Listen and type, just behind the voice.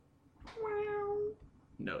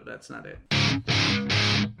No, that's not it.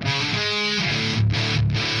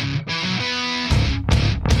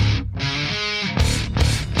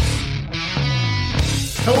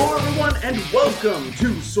 Hello everyone and welcome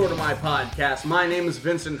to Sorta My Podcast. My name is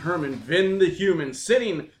Vincent Herman, Vin the Human.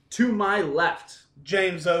 Sitting to my left,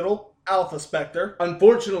 James Odell, Alpha Spectre.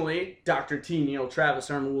 Unfortunately, Dr. T. Neil Travis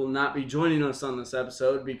Herman will not be joining us on this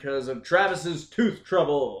episode because of Travis's tooth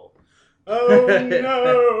trouble. Oh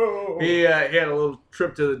no! He had a little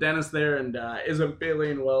trip to the dentist there and isn't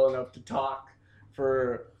feeling well enough to talk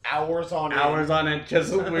for Hours on it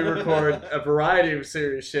because we record a variety of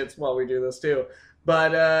serious shits while we do this too.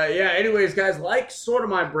 But anyways, guys, like Sorta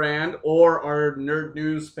My Brand or our Nerd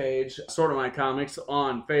News page, Sorta My Comics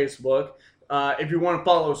on Facebook. If you want to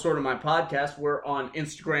follow Sorta My Podcast, we're on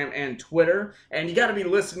Instagram and Twitter. And you got to be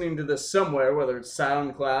listening to this somewhere, whether it's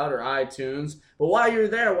SoundCloud or iTunes. But while you're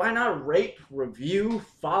there, why not rate, review,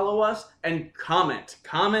 follow us, and comment.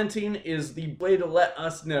 Commenting is the way to let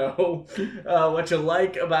us know what you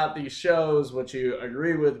like about these shows, what you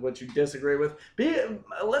agree with, what you disagree with.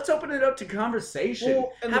 Let's open it up to conversation.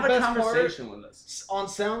 Well, and have the a best conversation part, with us. On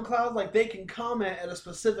SoundCloud, like they can comment at a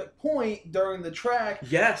specific point during the track.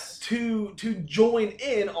 Yes. To join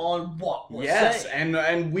in on what we're saying.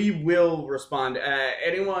 and we will respond.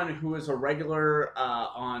 Anyone who is a regular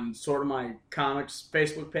on Sorta My Comics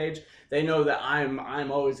Facebook page, they know that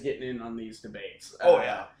I'm always getting in on these debates.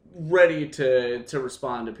 Ready to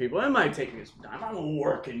respond to people. It might take me some time. I'm a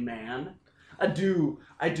working man. I do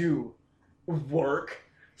work.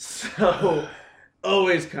 So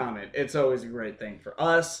always comment. It's always a great thing for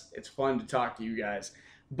us. It's fun to talk to you guys.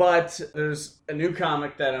 But there's a new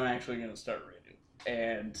comic that I'm actually going to start reading.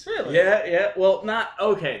 And really? Yeah. Well,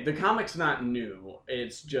 the comic's not new.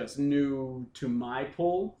 It's just new to my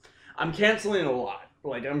pool. I'm canceling a lot.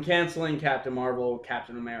 Like, I'm canceling Captain Marvel,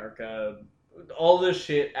 Captain America, all this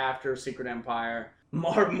shit after Secret Empire.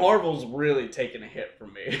 Marvel's really taken a hit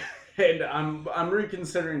from me. And I'm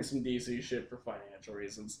reconsidering some DC shit for financial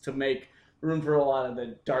reasons to make room for a lot of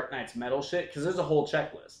the Dark Knight's Metal shit, because there's a whole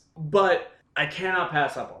checklist. But I cannot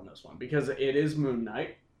pass up on this one because it is Moon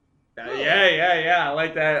Knight. Yeah. I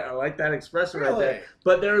like that expression right there.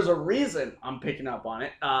 But there's a reason I'm picking up on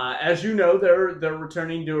it. As you know, they're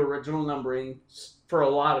returning to original numbering for a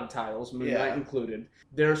lot of titles, Moon Knight included.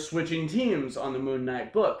 They're switching teams on the Moon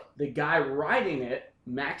Knight book. The guy writing it,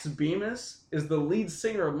 Max Bemis, is the lead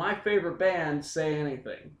singer of my favorite band, Say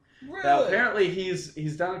Anything. Really? Now, apparently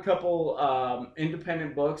he's done a couple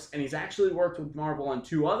independent books, and he's actually worked with Marvel on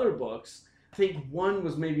 2 other books. I think one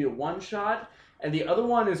was maybe a one-shot, and the other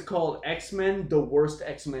one is called X-Men, the Worst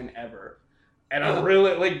X-Men Ever. And I'm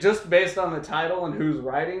really, just based on the title and who's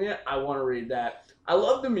writing it, I want to read that. I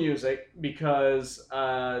love the music because,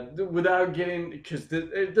 without getting, because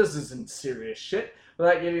this isn't serious shit,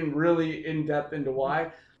 without getting really in-depth into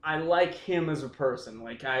why, I like him as a person.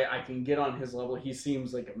 Like, I can get on his level. He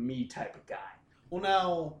seems like a me type of guy. Well,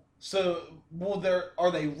 now, so,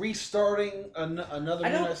 are they restarting another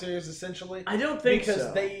Moon Knight series, essentially? I don't think so.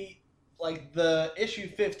 Because they, like, the issue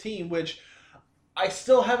 15, which I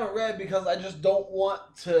still haven't read because I just don't want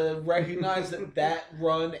to recognize that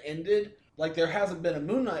run ended. Like, there hasn't been a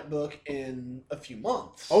Moon Knight book in a few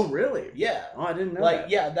months. Oh, really? Yeah. Oh, I didn't know that.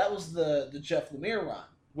 Yeah, that was the Jeff Lemire run,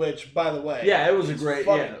 which, by the way... Yeah, it was great.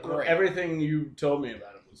 Great. Everything you told me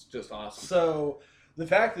about it was just awesome. So, the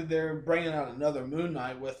fact that they're bringing out another Moon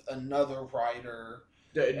Knight with another writer...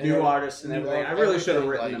 New artists and everything. I really should have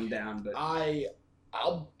written them down, but...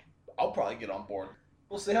 I'll probably get on board.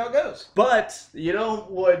 We'll see how it goes. But, you know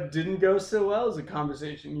what didn't go so well is a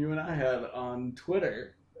conversation you and I had on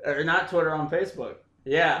Twitter. Or not Twitter, on Facebook.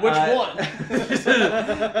 Yeah. Which one?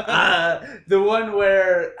 The one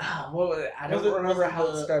where... I don't remember how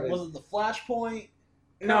it started. Was it the Flashpoint?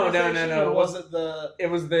 No. Or was it the... It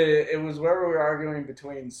was where we were arguing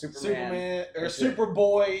between Superman or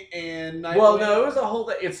Superboy and Nightwing. Well, no, it was a whole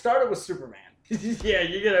thing. It started with Superman. Yeah,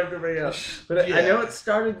 you're gonna have to bring it up. But yeah. I know it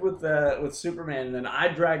started with Superman, and then I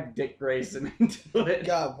dragged Dick Grayson into it.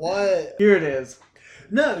 God, what? Here it is.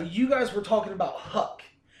 No, you guys were talking about Huck.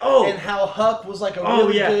 Oh. And how Huck was like a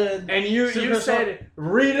really good... And you said,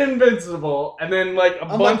 read Invincible, and then like a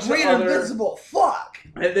bunch of other... Invincible, fuck!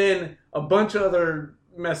 And then a bunch of other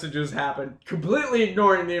messages happened, completely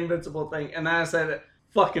ignoring the Invincible thing, and then I said,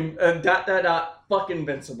 fucking, fuck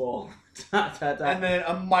Invincible. And then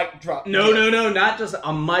a mic drop. No, not just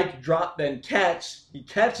a mic drop, then catch. He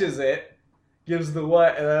catches it, gives the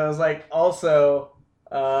what, and then I was like, also,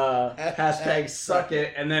 hashtag suck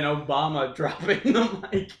it, and then Obama dropping the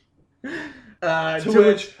mic. To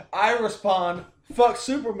which I respond, fuck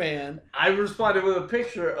Superman. I responded with a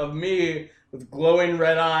picture of me with glowing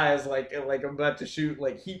red eyes, like I'm about to shoot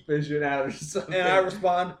like heat vision out or something. And I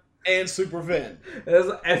respond, and Super Vin.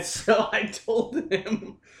 And so I told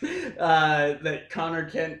him that Connor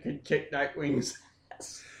Kent could kick Nightwing's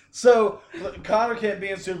ass. So Connor Kent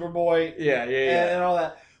being Superboy, Yeah. and all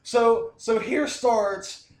that. So here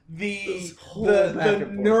starts the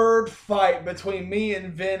and nerd fight between me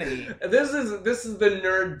and Vinny. This is the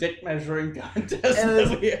nerd dick measuring contest And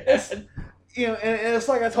that we had. And it's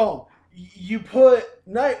like I told him, you put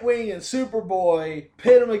Nightwing and Superboy,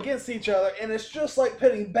 pit them against each other, and it's just like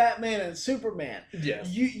pitting Batman and Superman. Yes.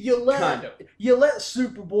 You let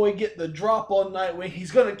Superboy get the drop on Nightwing,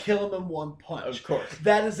 he's gonna kill him in one punch. Of course.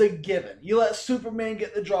 That is a given. You let Superman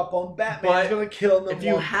get the drop on Batman, he's gonna kill him in one punch. If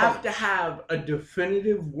you have to have a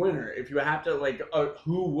definitive winner, if you have to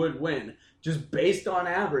who would win, just based on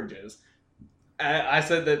averages, I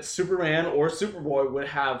said that Superman or Superboy would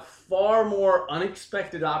have far more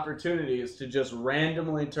unexpected opportunities to just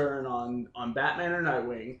randomly turn on Batman or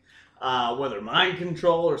Nightwing, whether mind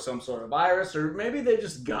control or some sort of virus, or maybe they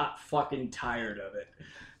just got fucking tired of it.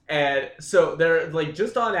 And so they're like,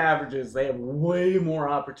 just on averages, they have way more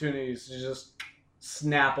opportunities to just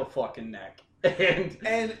snap a fucking neck. And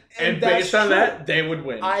based on that, they would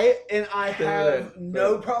win. I have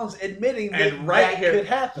no problems admitting that could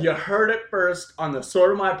happen. You heard it first on the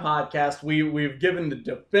Sorta My podcast. We've given the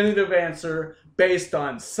definitive answer based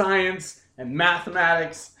on science and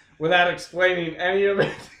mathematics without explaining any of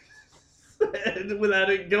it,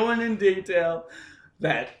 without it going in detail,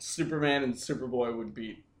 that Superman and Superboy would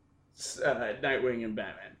beat Nightwing and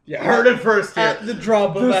Batman. You heard it first here. At the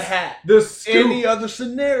drop of a hat. Any other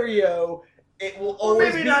scenario, it will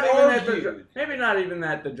always be argued. Maybe not even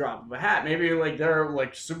at the drop of a hat. Maybe like they're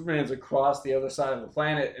like Superman's across the other side of the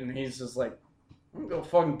planet, and he's just like, I'm gonna go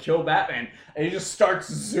fucking kill Batman, and he just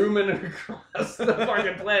starts zooming across the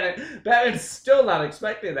fucking planet. Batman's still not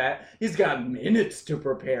expecting that. He's got minutes to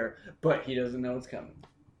prepare, but he doesn't know it's coming.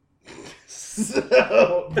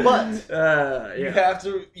 You have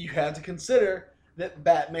to consider that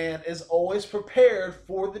Batman is always prepared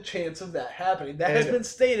for the chance of that happening. That has been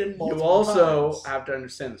stated multiple times. You also have to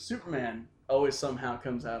understand that Superman always somehow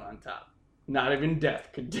comes out on top. Not even death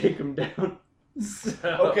could take him down.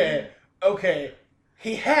 Okay.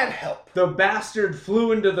 He had help. The bastard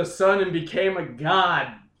flew into the sun and became a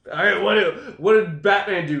god. All right, what did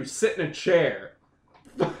Batman do? Sit in a chair.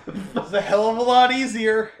 It's a hell of a lot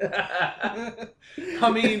easier.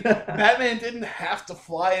 I mean, Batman didn't have to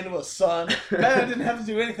fly into a sun. Batman didn't have to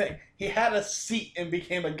do anything. He had a seat and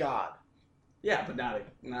became a god. Yeah, but not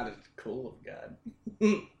as cool of a god.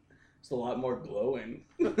 It's a lot more glowing.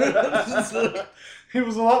 He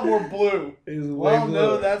was a lot more blue. Well,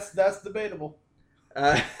 no, that's debatable.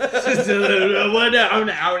 Now.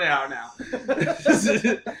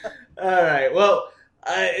 All right, well,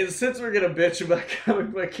 since we're going to bitch about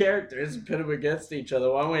comic book characters and pit them against each other,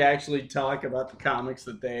 why don't we actually talk about the comics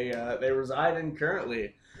that they reside in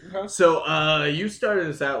currently? Okay. So, you started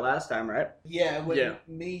this out last time, right? Yeah,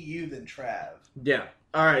 me, you, then Trav. Yeah.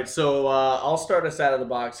 All right, so I'll start us out of the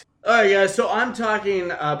box. All right, guys, so I'm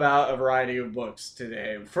talking about a variety of books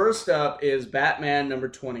today. First up is Batman number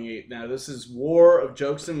 28. Now, this is War of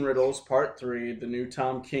Jokes and Riddles, Part 3, the new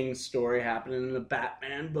Tom King story happening in the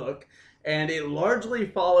Batman book. And it largely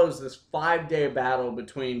follows this 5-day battle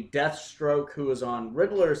between Deathstroke, who is on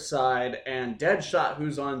Riddler's side, and Deadshot,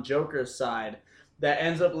 who's on Joker's side, that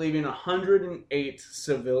ends up leaving 108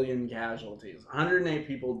 civilian casualties. 108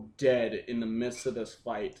 people dead in the midst of this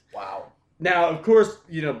fight. Wow. Now, of course,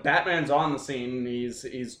 Batman's on the scene, and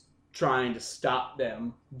he's trying to stop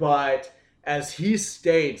them. But as he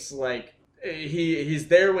states, like, he's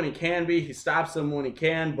there when he can be, he stops them when he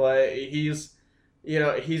can, but he's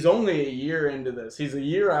only a year into this. He's a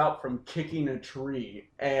year out from kicking a tree.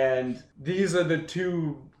 And these are the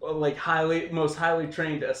two most highly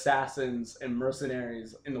trained assassins and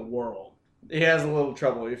mercenaries in the world. He has a little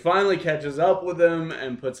trouble. He finally catches up with them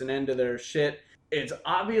and puts an end to their shit. It's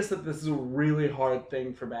obvious that this is a really hard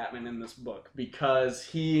thing for Batman in this book because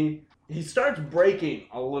he starts breaking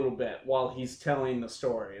a little bit while he's telling the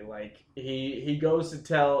story. Like, he goes to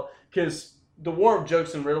tell, because the War of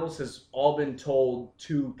Jokes and Riddles has all been told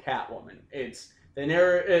to Catwoman. It's the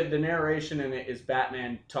narration in it is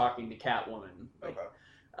Batman talking to Catwoman.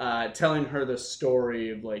 telling her the story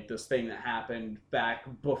of like this thing that happened back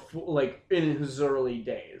before, like in his early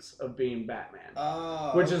days of being Batman.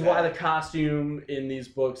 Which is why the costume in these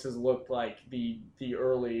books has looked like the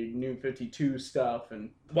early New 52 stuff. And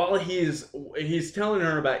while he's telling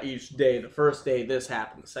her about each day, the first day this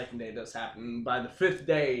happened, the second day this happened, and by the fifth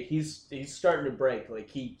day he's starting to break. Like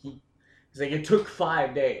he's like, it took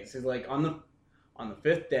 5 days. He's like, on the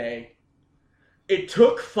fifth day, it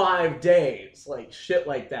took 5 days, like shit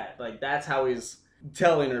like that. Like that's how he's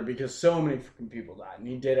telling her, because so many fucking people died and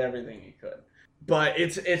he did everything he could. But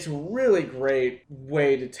it's a really great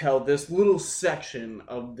way to tell this little section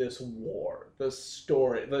of this war, the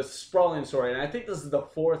story, the sprawling story. And I think this is the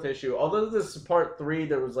 4th issue. Although this is part 3,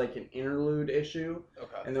 there was like an interlude issue.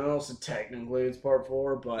 Okay. And then also technically it's part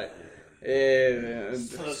 4, but it's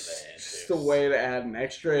just a way to add an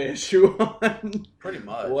extra issue on. Pretty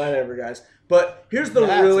much. Whatever, guys. But here's the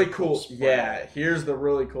really cool, here's the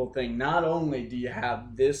really cool thing. Not only do you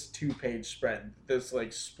have this 2-page spread, this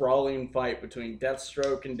like sprawling fight between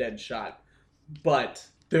Deathstroke and Deadshot, but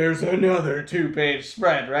there's another 2-page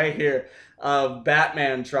spread right here of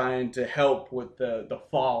Batman trying to help with the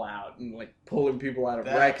fallout and like pulling people out of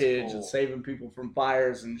wreckage and saving people from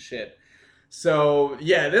fires and shit. So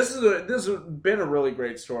yeah, this has been a really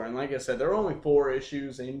great story, and like I said, there are only 4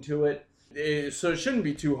 issues into it. So it shouldn't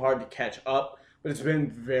be too hard to catch up, but it's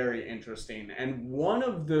been very interesting. And one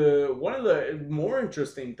of the more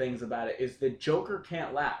interesting things about it is the Joker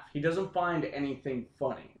can't laugh. He doesn't find anything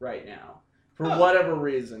funny right now for whatever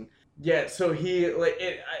reason. Yeah, so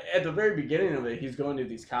at the very beginning of it, he's going to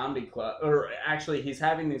these comedy clubs, or actually he's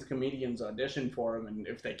having these comedians audition for him, and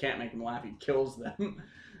if they can't make him laugh, he kills them.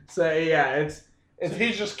 So yeah, so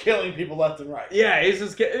he's just killing people left and right. Yeah, he's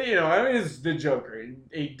just, it's the Joker.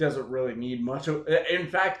 He doesn't really need much. In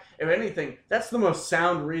fact, if anything, that's the most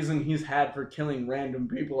sound reason he's had for killing random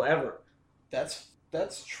people ever. That's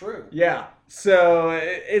true. Yeah, so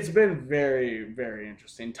it's been very, very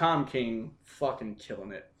interesting. Tom King fucking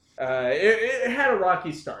killing it. It had a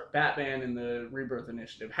rocky start. Batman and the Rebirth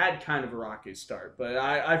Initiative had kind of a rocky start, but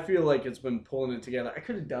I feel like it's been pulling it together. I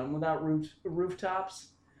could have done without rooftops.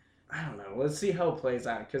 I don't know. Let's see how it plays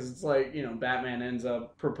out, because it's like, Batman ends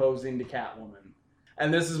up proposing to Catwoman,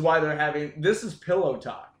 and this is why this is pillow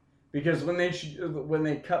talk, because when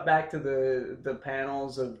they cut back to the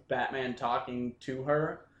panels of Batman talking to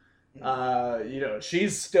her,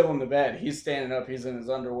 she's still in the bed. He's standing up. He's in his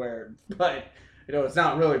underwear, but it's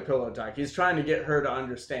not really pillow talk. He's trying to get her to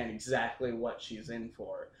understand exactly what she's in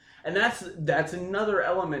for, and that's another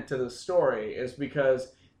element to the story, is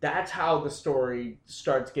because that's how the story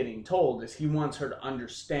starts getting told, is he wants her to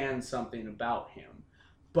understand something about him.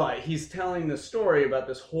 But he's telling the story about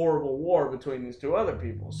this horrible war between these 2 other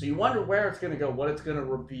people. So you wonder where it's going to go, what it's going to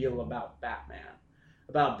reveal about Batman,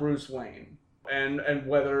 about Bruce Wayne, and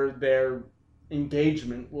whether their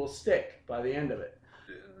engagement will stick by the end of it.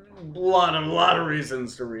 A lot of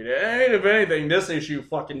reasons to read it. And if anything, this issue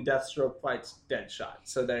fucking Deathstroke fights Deadshot.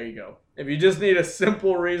 So there you go. If you just need a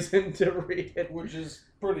simple reason to read it, which is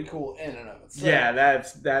pretty cool in and of itself. Yeah,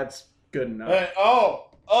 that's good enough. It's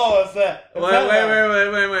that.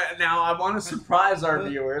 Wait. Now I want to surprise our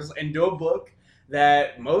viewers and do a book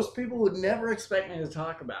that most people would never expect me to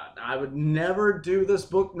talk about. I would never do this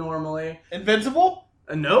book normally. Invincible?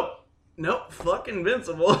 Nope. Fuck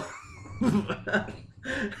Invincible.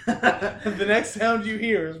 The next sound you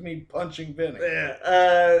hear is me punching Vinny.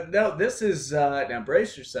 Yeah. No, this is now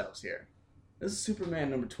brace yourselves here. This is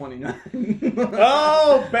Superman number 29.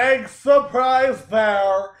 Oh, big surprise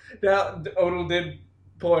there. Now, Odell did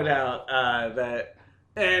point out that,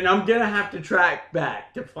 and I'm going to have to track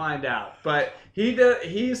back to find out, but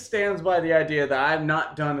he stands by the idea that I've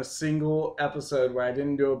not done a single episode where I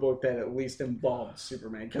didn't do a book that at least involved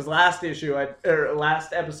Superman. Because last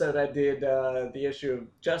episode I did the issue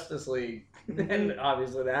of Justice League, and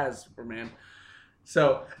obviously that has Superman.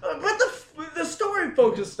 So, but the story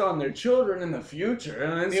focused on their children in the future,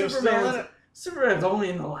 and then Superman's only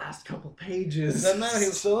in the last couple pages. Doesn't matter, he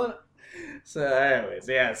was still in it. So, anyways,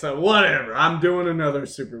 yeah. So whatever. I'm doing another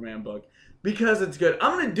Superman book because it's good.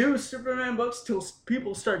 I'm gonna do Superman books till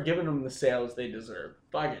people start giving them the sales they deserve.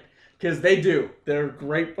 Fuck it, because they do. They're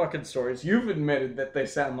great fucking stories. You've admitted that they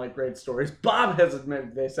sound like great stories. Bob has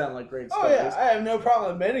admitted they sound like great stories. Oh yeah, I have no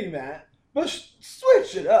problem admitting that. But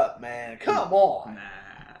switch it up, man. Come on. Nah.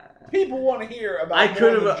 People want to hear about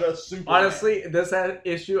more than just Superman. Honestly, this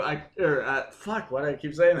issue, fuck, why do I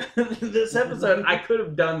keep saying that? This episode, I could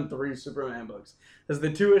have done 3 Superman books. Because the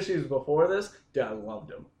 2 issues before this, dude, I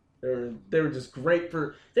loved them. They were just great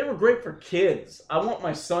for kids. I want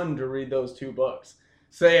my son to read those 2 books.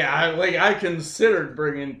 So yeah, I considered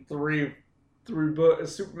bringing three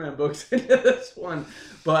Superman books into this one,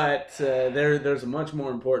 but there's a much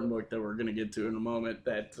more important book that we're gonna get to in a moment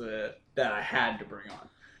that I had to bring on,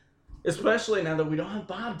 especially now that we don't have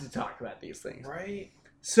Bob to talk about these things. Right.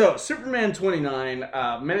 So Superman 29,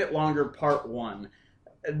 Minute Longer, Part 1.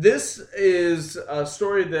 This is a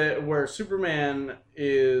story where Superman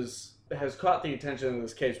has caught the attention of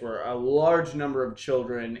this case where a large number of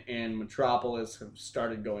children in Metropolis have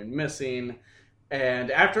started going missing.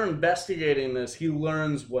 And after investigating this, he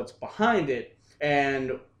learns what's behind it.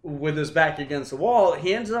 And with his back against the wall,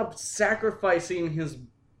 he ends up sacrificing his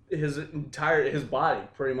body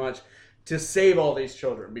pretty much to save all these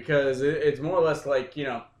children, because it's more or less like,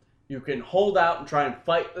 you can hold out and try and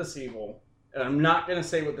fight this evil. And I'm not going to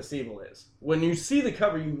say what this evil is. When you see the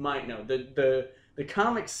cover, you might know. The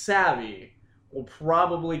comic savvy will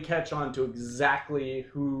probably catch on to exactly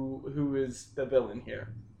who is the villain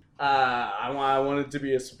here. I want it to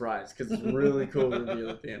be a surprise because it's really cool to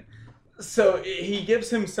reveal at the end. So he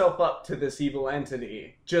gives himself up to this evil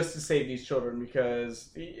entity just to save these children, because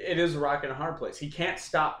it is a rock and a hard place. He can't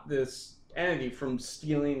stop this entity from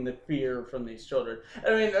stealing the fear from these children.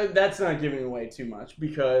 I mean, that's not giving away too much,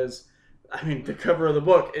 because the cover of the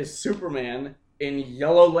book is Superman in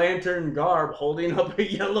Yellow Lantern garb holding up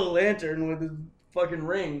a yellow lantern with his fucking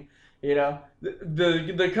ring.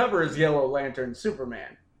 The cover is Yellow Lantern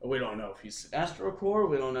Superman. We don't know if he's Sinestro Corps.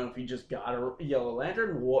 We don't know if he just got a yellow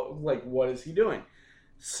lantern. What is he doing?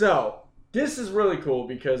 So this is really cool,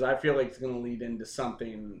 because I feel like it's going to lead into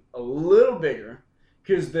something a little bigger.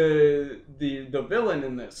 Because the villain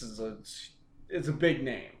in this is a big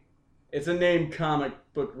name. It's a name comic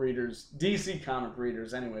book readers, DC comic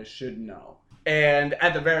readers anyway, should know. And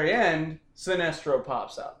at the very end, Sinestro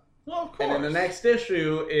pops up. Well, of course. And in the next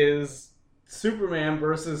issue is Superman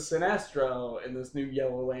versus Sinestro in this new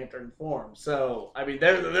Yellow Lantern form. So,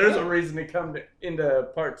 there's a reason to come into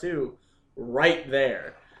part 2 right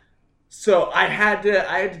there. So I had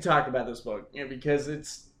to talk about this book,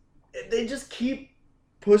 because they just keep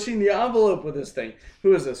pushing the envelope with this thing.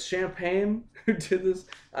 Who is this? Champagne? Who did this?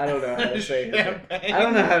 I don't know how to say his name. I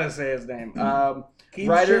don't know how to say his name. Keith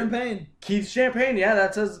Champagne. Keith Champagne, yeah,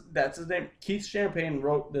 that's his name. Keith Champagne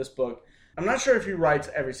wrote this book. I'm not sure if he writes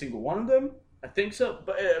every single one of them. I think so,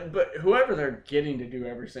 but whoever they're getting to do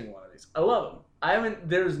every single one of these, I love them.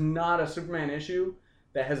 There's not a Superman issue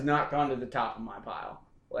that has not gone to the top of my pile.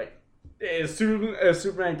 Like, as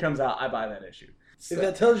Superman comes out, I buy that issue. So, if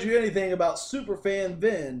that tells you anything about Superfan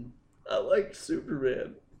Vin, I like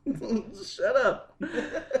Superman. Shut up.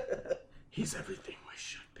 He's everything we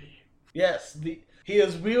should be. Yes, he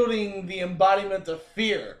is wielding the embodiment of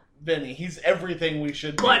fear, Vinny. He's everything we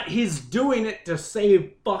should be. But he's doing it to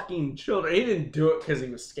save fucking children. He didn't do it because he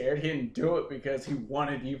was scared. He didn't do it because he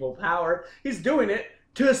wanted evil power. He's doing it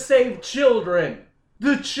to save children.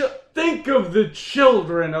 Think of the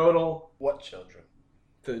children, Odell. What children?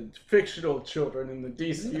 The fictional children in the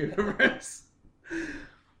DC universe.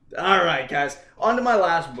 All right, guys. On to my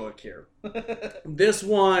last book here. This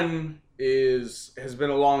one has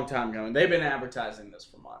been a long time coming. They've been advertising this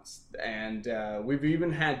for months, and we've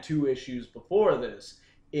even had 2 issues before this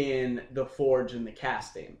in the Forge and the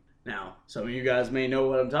Casting. Now, some of you guys may know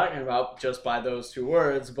what I'm talking about just by those 2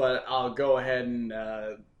 words, but I'll go ahead and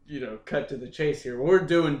cut to the chase here. We're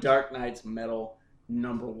doing Dark Knight's Metal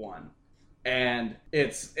 #1, and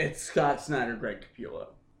it's Scott Snyder, Greg Capullo.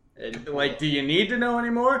 Like, do you need to know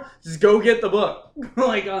anymore? Just go get the book.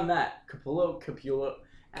 On that. Capullo.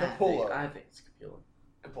 I think it's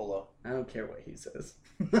Capullo. I don't care what he says.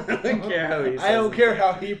 I don't care how he says I don't care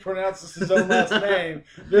how he pronounces his own last name.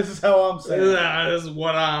 This is how I'm saying it. This is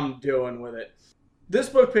what I'm doing with it. This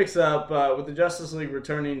book picks up with the Justice League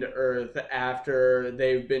returning to Earth after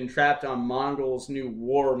they've been trapped on Mongol's new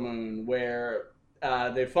war moon, where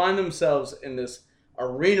they find themselves in this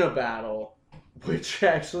arena battle, which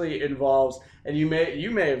actually involves, and you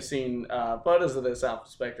may have seen photos of this, Alpha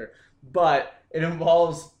Spectre, but it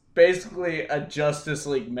involves basically a Justice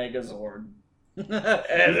League Megazord. And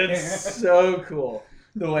it's so cool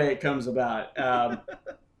the way it comes about.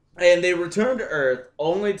 And they return to Earth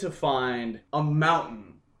only to find a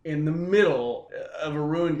mountain in the middle of a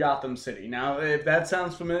ruined Gotham City. Now, if that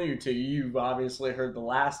sounds familiar to you, you've obviously heard the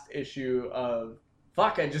last issue of...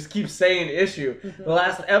 I just keep saying issue. The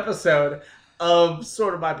last episode of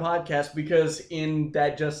Sorta my podcast, because in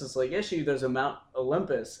that Justice League issue, there's a Mount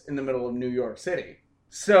Olympus in the middle of New York City.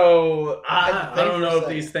 So, I don't know if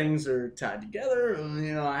these things are tied together.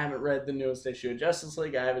 I haven't read the newest issue of Justice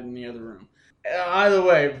League. I have it in the other room. Either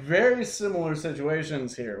way, very similar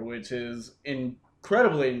situations here, which is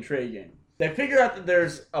incredibly intriguing. They figure out that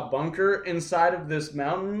there's a bunker inside of this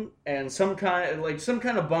mountain, and some kind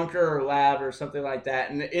of bunker or lab or something like that.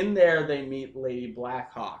 And in there, they meet Lady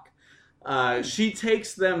Blackhawk. She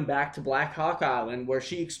takes them back to Black Hawk Island, where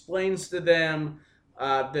she explains to them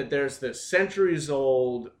that there's this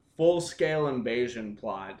centuries-old full-scale invasion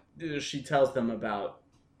plot. She tells them about,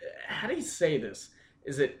 how do you say this?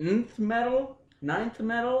 Is it nth metal? Ninth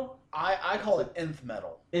metal? I call it nth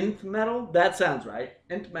metal. Nth metal? That sounds right.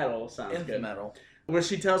 Nth metal sounds good. Nth metal. Where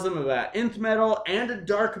she tells them about nth metal and a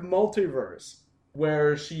dark multiverse,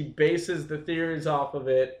 where she bases the theories off of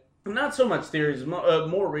it. Not so much theories,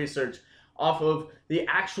 more research off of the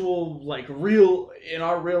actual, in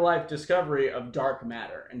our real life discovery of dark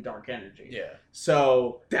matter and dark energy. Yeah.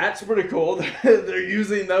 So that's pretty cool. They're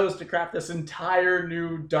using those to craft this entire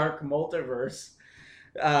new dark multiverse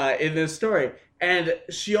in this story. And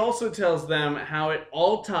she also tells them how it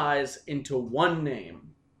all ties into one name,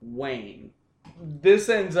 Wayne. This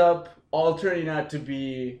ends up all turning out to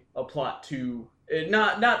be a plot to,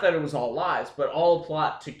 not that it was all lies, but all a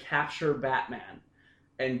plot to capture Batman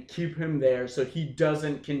and keep him there so he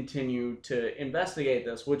doesn't continue to investigate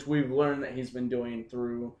this, which we've learned that he's been doing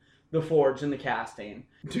through the Forge and the casting.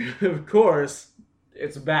 Of course,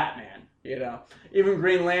 it's Batman, Even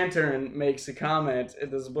Green Lantern makes a comment in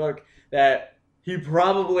this book that he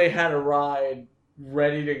probably had a ride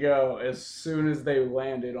ready to go as soon as they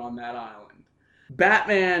landed on that island.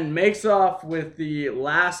 Batman makes off with the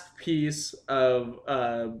last piece of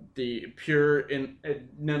the pure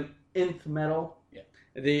nth metal. Yeah.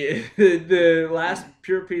 The last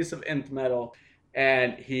pure piece of nth metal,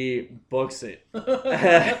 and he books it.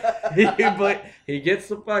 He gets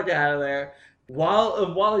the fuck out of there.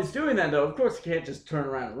 While he's doing that, though, of course he can't just turn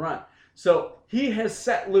around and run. So he has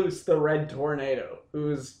set loose the Red Tornado,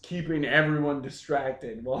 who is keeping everyone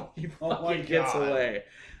distracted while he fucking gets away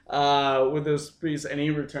with this piece, and he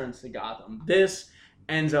returns to Gotham. This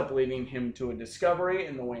ends up leading him to a discovery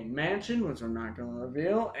in the Wayne Mansion, which we're not going to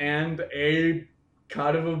reveal, and a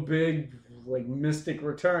kind of a big, mystic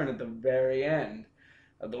return at the very end.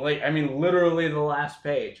 Literally the last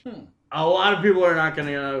page. A lot of people are not going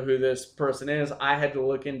to know who this person is. I had to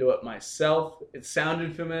look into it myself. It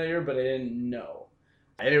sounded familiar, but I didn't know.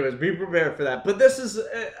 Anyways, be prepared for that. But this is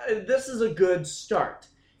a good start.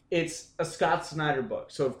 It's a Scott Snyder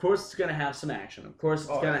book, so of course it's going to have some action. Of course it's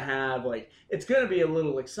going to have, it's going to be a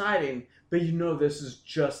little exciting, but this is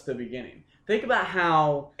just the beginning. Think about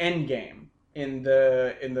how Endgame in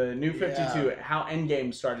the New 52, how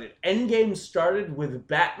Endgame started. Endgame started with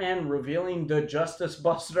Batman revealing the Justice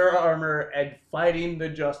Buster armor and fighting the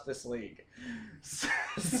Justice League. So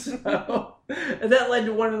and that led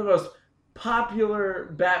to one of the most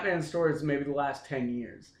popular Batman stories in maybe the last 10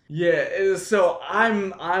 years. Yeah, so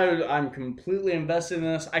I'm completely invested in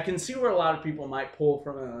this. I can see where a lot of people might pull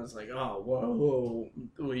from it. It's like, oh, whoa,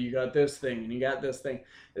 well, you got this thing and you got this thing.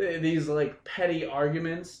 These petty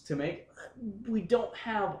arguments to make. We don't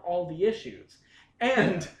have all the issues.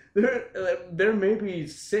 And there may be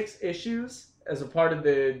 6 issues as a part of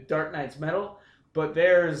the Dark Knight's Metal, but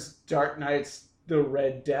there's Dark Knight's The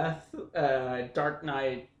Red Death, Dark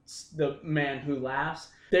Knight's The Man Who Laughs.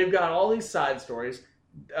 They've got all these side stories.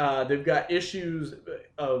 They've got issues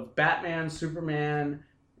of Batman, Superman,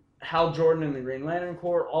 Hal Jordan and the Green Lantern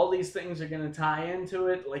Corps. All these things are going to tie into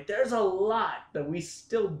it. There's a lot that we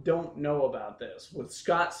still don't know about this. With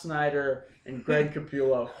Scott Snyder and Greg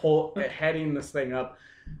Capullo heading this thing up,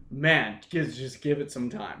 man, just give it some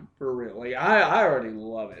time, for real. I already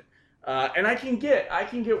love it. And I can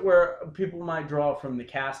get where people might draw from the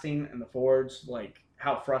casting and the Forge,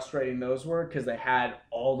 how frustrating those were, because they had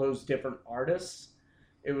all those different artists.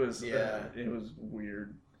 It was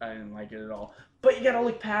weird. I didn't like it at all. But you gotta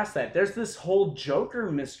look past that. There's this whole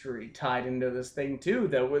Joker mystery tied into this thing too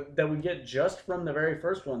that we get just from the very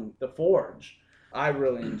first one, The Forge. I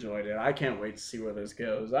really enjoyed it. I can't wait to see where this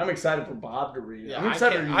goes. I'm excited for Bob to read it. Yeah,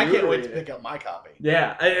 I can't wait to pick up my copy.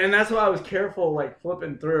 Yeah, and that's why I was careful,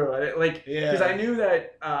 flipping through, because I knew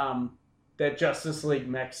that that Justice League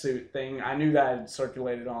mech suit thing, I knew that had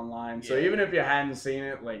circulated online. So even if you hadn't seen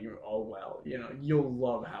it, you'll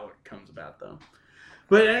love how it comes about, though.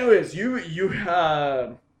 But anyways, you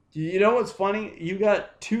know what's funny? You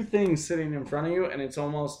got 2 things sitting in front of you, and it's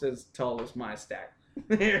almost as tall as my stack.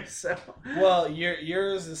 So. Well,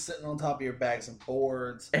 yours is sitting on top of your bags and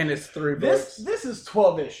boards, and it's 3 books. This is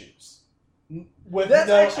 12 issues. That's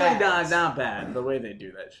actually not bad the way they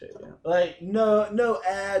do that shit. Yeah. No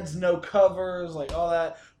ads, no covers, all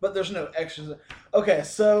that, but there's no extras. Okay,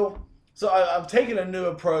 so I've taken a new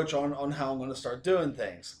approach on how I'm going to start doing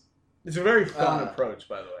things. It's a very fun approach,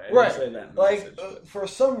 by the way. I Right. didn't say that in the Like, message, for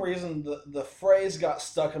some reason, the phrase got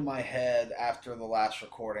stuck in my head after the last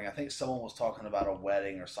recording. I think someone was talking about a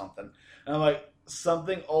wedding or something. And I'm like,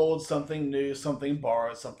 something old, something new, something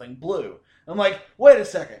borrowed, something blue. I'm like, wait a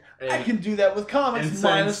second. I can do that with comics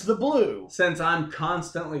minus the blue. Since I'm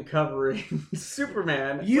constantly covering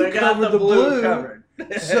Superman, You I got covered the blue covered.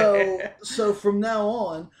 So from now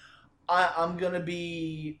on, I'm going to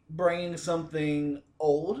be bringing something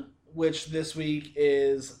old, which this week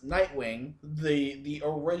is Nightwing, the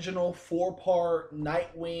original 4-part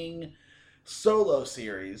Nightwing solo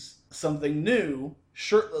series, something new,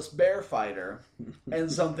 Shirtless Bear Fighter,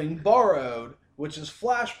 and something borrowed, which is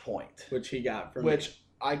Flashpoint, which he got from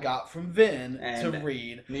I got from Vin and to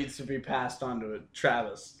read. Needs to be passed on to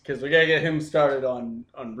Travis because we gotta get him started on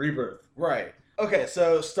Rebirth. Right. Okay,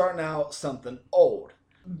 so starting out something old.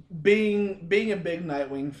 Being a big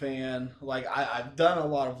Nightwing fan, like I've done a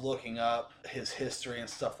lot of looking up his history and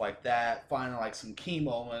stuff like that, finding like some key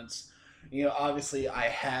moments. You know, obviously I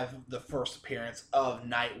have the first appearance of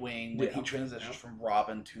Nightwing when he transitions from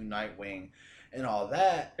Robin to Nightwing and all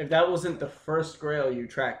that. If that wasn't the first Grail you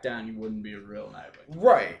tracked down, you wouldn't be a real Nightwing.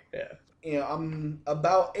 Right. Yeah. You know, I'm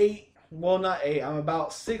about 8. Well, not 8. I'm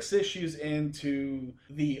about 6 issues into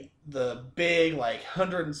the big, like,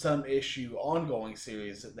 100 and some issue ongoing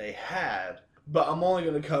series that they had. But I'm only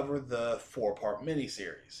going to cover the 4-part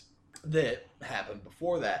miniseries that happened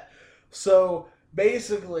before that. So,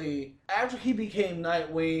 basically, after he became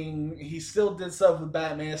Nightwing, he still did stuff with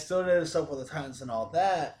Batman, still did stuff with the Titans and all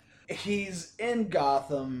that. He's in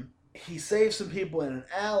Gotham. He saves some people in an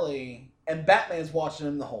alley, and Batman's watching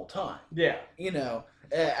him the whole time. Yeah. You know,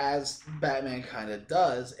 as Batman kind of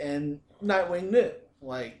does, and Nightwing knew.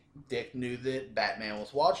 Like, Dick knew that Batman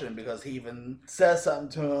was watching him because he even says something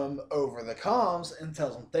to him over the comms and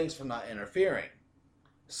tells him thanks for not interfering.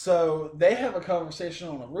 So they have a conversation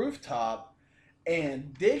on a rooftop,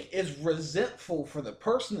 and Dick is resentful for the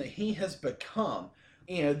person that he has become.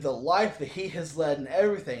 You know, the life that he has led and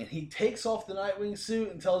everything. And he takes off the Nightwing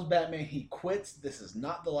suit and tells Batman he quits. This is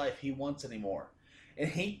not the life he wants anymore. And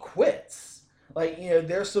he quits. Like, you know,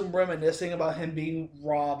 there's some reminiscing about him being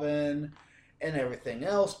Robin and everything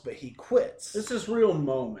else, but he quits. This is real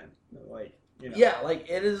moment. Like, you know. Yeah, like,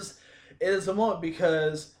 it is a moment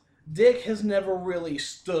because Dick has never really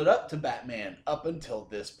stood up to Batman up until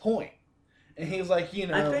this point. And he's like, you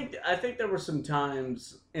know... I think there were some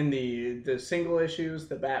times in the single issues,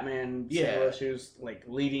 the Batman single issues, like,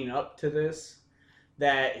 leading up to this,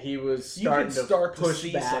 that he was starting to push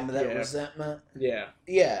see back some of that resentment. Yeah.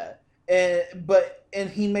 Yeah. And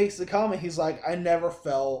he makes the comment, he's like, I never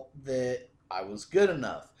felt that I was good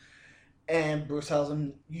enough. And Bruce tells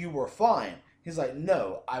him, you were fine. He's like,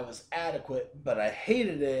 no, I was adequate, but I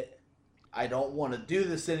hated it. I don't want to do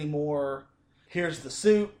this anymore. Here's the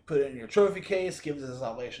suit, put it in your trophy case, give it to the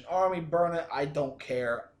Salvation Army, burn it. I don't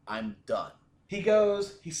care. I'm done. He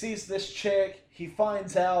goes, he sees this chick, he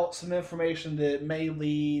finds out some information that may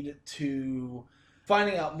lead to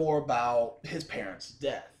finding out more about his parents'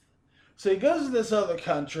 death. So he goes to this other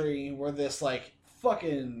country where this, like,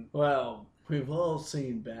 fucking... Well, we've all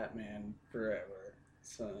seen Batman Forever,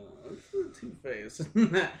 so it's Two-Face.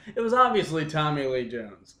 It was obviously Tommy Lee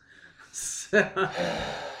Jones.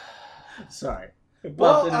 Sorry.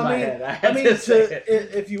 Well,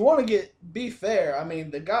 if you want to be fair, I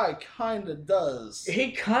mean, the guy kind of does.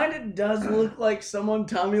 He kind of does look like someone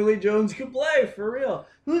Tommy Lee Jones could play, for real.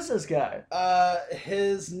 Who's this guy?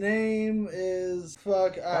 His name is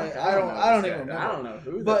I don't even remember. I don't know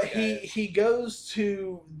who. But he goes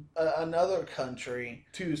to another country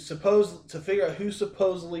to figure out who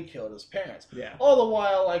supposedly killed his parents. Yeah. All the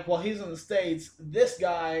while, like while he's in the States, this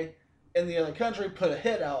guy in the other country put a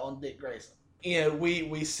hit out on Dick Grayson. You know,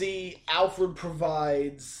 we see Alfred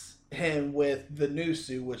provides him with the new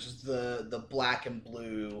suit, which is the black and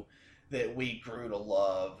blue that we grew to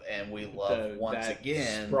love and we love once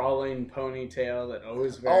again. Sprawling ponytail that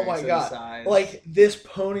always varies in size. Like this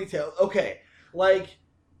ponytail. Okay, like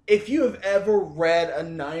if you have ever read a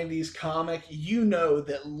 90s comic, you know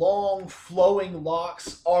that long flowing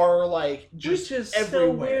locks are like just which is everywhere.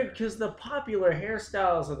 so weird because the popular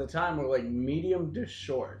hairstyles at the time were like medium to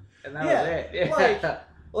short. And that was it. Yeah.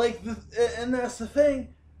 And that's the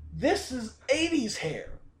thing. This is 80s hair.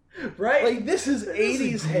 Right? Like, this is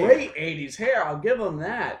 80s hair. Great 80s hair, I'll give them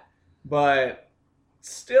that. But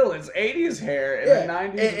still, it's 80s hair in the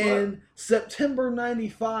 90s. And September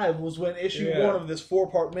 95 was when issue 1 of this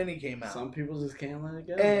 4-part mini came out. Some people just can't let it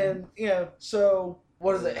go. And, you know, so,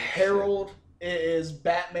 what is it? Harold is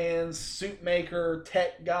Batman's suit maker,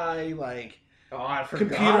 tech guy, like... Oh, I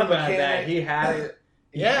forgot about that. He had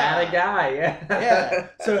He had a guy, Yeah.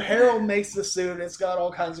 So Harold makes the suit. It's got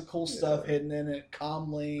all kinds of cool stuff hidden in it,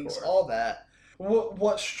 comm links, all that.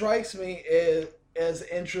 What strikes me is as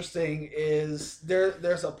interesting is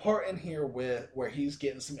there's a part in here where he's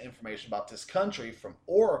getting some information about this country from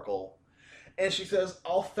Oracle, and she says,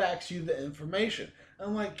 "I'll fax you the information."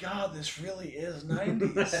 I'm like, God, this really is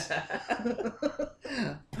 90s.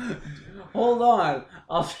 Hold on,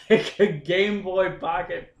 I'll take a Game Boy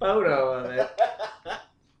Pocket photo of it.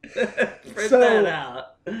 Print that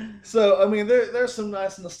out. So, I mean, there's some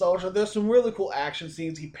nice nostalgia. There's some really cool action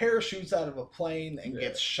scenes. He parachutes out of a plane and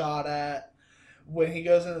gets shot at when he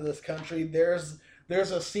goes into this country. There's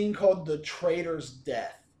a scene called The Traitor's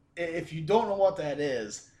Death. If you don't know what that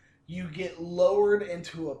is, you get lowered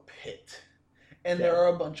into a pit. And there are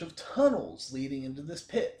a bunch of tunnels leading into this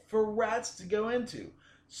pit for rats to go into.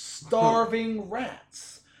 Starving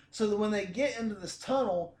rats. So that when they get into this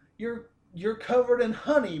tunnel, you're covered in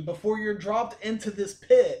honey before you're dropped into this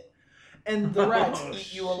pit, and the rats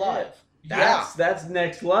eat you alive. That's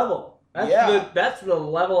next level. That's the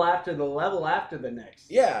level after the level after the next.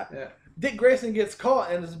 Yeah. Dick Grayson gets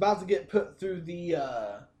caught and is about to get put through the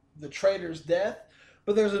traitor's death,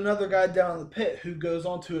 but there's another guy down in the pit who goes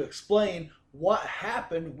on to explain what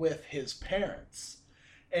happened with his parents.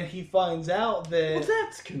 And he finds out that... Well,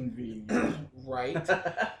 that's convenient. Right.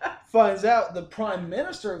 Finds out the prime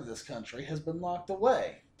minister of this country has been locked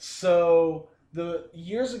away. So,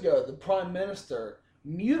 years ago, the prime minister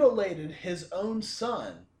mutilated his own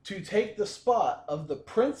son to take the spot of the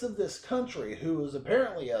prince of this country, who was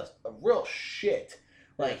apparently a real shit.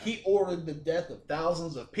 Like, he ordered the death of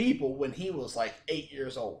thousands of people when he was like 8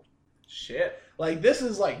 years old. Shit. Like, this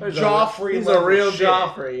is like Joffrey. He's a real shit.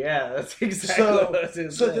 Joffrey, yeah. That's exactly what it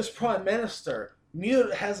is. So this prime minister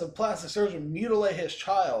has a plastic surgeon mutilate his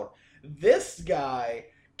child. This guy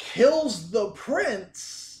kills the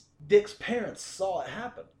prince. Dick's parents saw it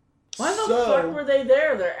happen. Why the fuck were they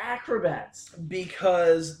there? They're acrobats.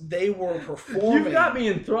 Because they were performing. You've got me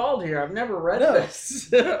enthralled here. I've never read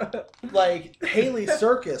this. Like, Haley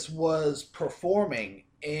Circus was performing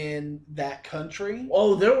in that country.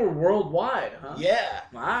 Oh, they were worldwide, huh? Yeah.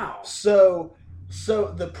 Wow. So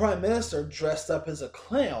the prime minister dressed up as a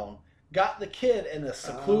clown, got the kid in a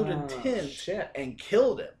secluded tent, and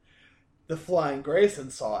killed him. The Flying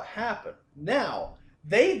Graysons saw it happen. Now,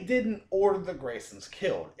 they didn't order the Graysons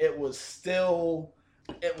killed. It was still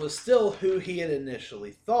who he had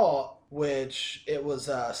initially thought, which it was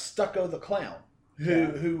Stucco the Clown,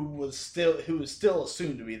 who was still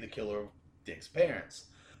assumed to be the killer of Dick's parents.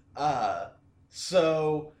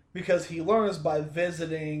 So because he learns by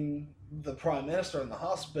visiting the prime minister in the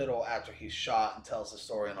hospital after he's shot and tells the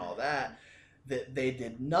story and all that they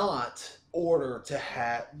did not order to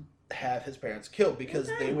have his parents killed because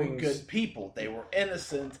they were good people. They were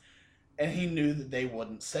innocent, and he knew that they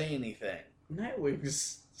wouldn't say anything.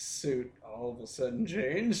 Nightwing's suit all of a sudden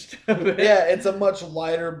changed. Yeah, it's a much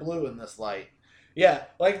lighter blue in this light. Yeah,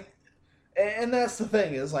 like, and that's the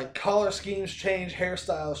thing, is like color schemes change,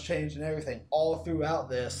 hairstyles change, and everything all throughout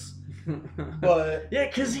this. But yeah,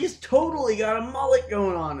 because he's totally got a mullet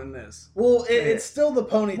going on in this. Well, it's still the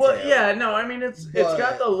ponytail. Well, yeah, no, I mean it's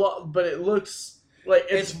got the but it looks like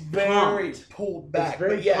it's very pulled back.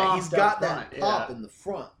 But yeah, he's got that pop in the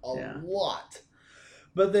front a lot.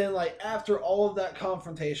 But then, like, after all of that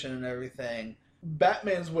confrontation and everything,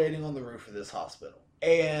 Batman's waiting on the roof of this hospital,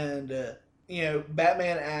 and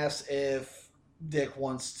Batman asks if Dick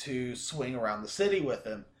wants to swing around the city with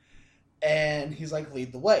him, and he's like,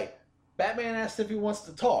 "Lead the way." Batman asked if he wants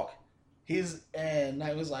to talk. And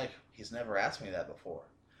Nightwing's like, "He's never asked me that before."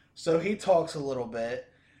 So he talks a little bit,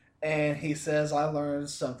 and he says, "I learned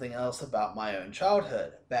something else about my own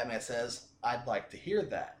childhood." Batman says, "I'd like to hear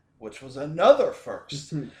that," which was another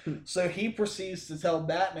first. So he proceeds to tell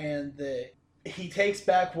Batman that he takes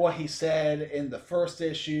back what he said in the first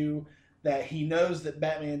issue, that he knows that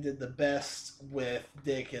Batman did the best with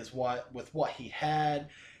Dick with what he had.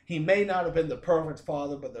 He may not have been the perfect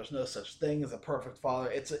father, but there's no such thing as a perfect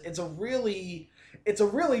father. It's a really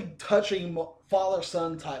touching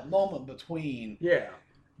father-son type moment between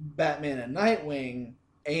Batman and Nightwing.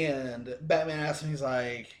 And Batman asks him, he's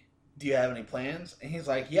like, "Do you have any plans?" And he's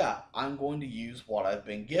like, "Yeah, I'm going to use what I've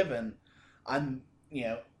been given.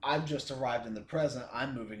 I've just arrived in the present.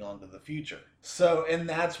 I'm moving on to the future." So, and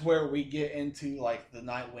that's where we get into like the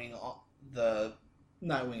Nightwing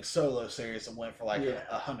solo series that went for like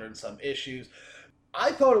 100 and some issues.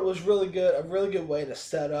 I thought it was really good, a really good way to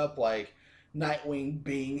set up like Nightwing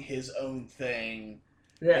being his own thing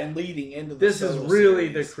and leading into the This is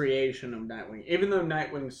really series. The creation of Nightwing. Even though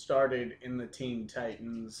Nightwing started in the Teen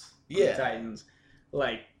Titans,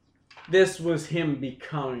 Like, this was him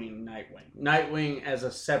becoming Nightwing. Nightwing as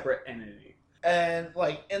a separate entity. And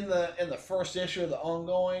like in the first issue of the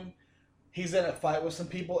ongoing, he's in a fight with some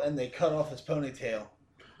people and they cut off his ponytail.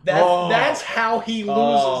 That's how he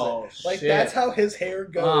loses it. Like, shit. That's how his hair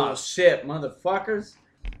goes. Oh shit, motherfuckers!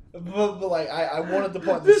 But like I wanted to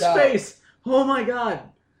point this out. This face. Oh my god.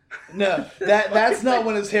 No, that's not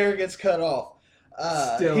when his hair gets cut off.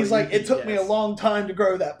 Still, he's like, it took me a yes. long time to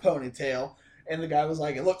grow that ponytail. And the guy was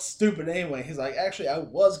like, it looks stupid anyway. He's like, actually, I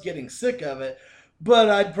was getting sick of it, but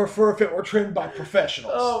I'd prefer if it were trimmed by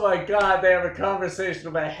professionals. Oh my god, they have a conversation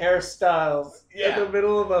about hairstyles in the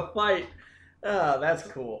middle of a fight. Oh, that's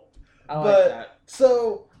cool. I like that.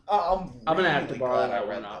 So, I'm going to have to borrow glad that I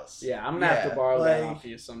read one off. this. Yeah, I'm going to have to borrow that off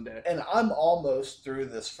you someday. And I'm almost through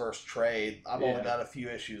this first trade. I've only got a few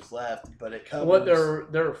issues left, but it covers... What,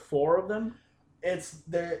 there are 4 of them? It's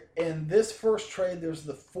there in this first trade. There's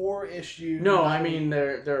the 4 issue. No, I mean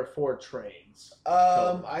there are 4 trades.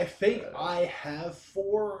 I think I have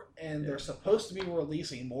 4, and they're supposed to be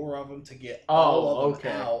releasing more of them to get all of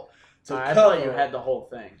them out. I thought you had the whole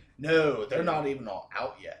thing. No, they're not even all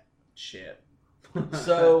out yet. Shit.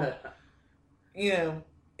 So, you know,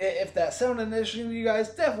 if that sounded interesting to you guys,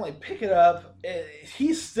 definitely pick it up.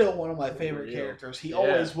 He's still one of my favorite characters. He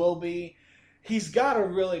always will be. He's got a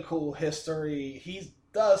really cool history. He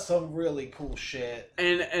does some really cool shit.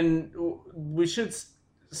 And we should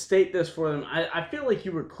state this for them. I feel like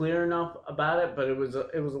you were clear enough about it, but it was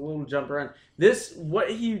a little jump around.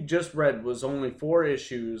 What he just read was only 4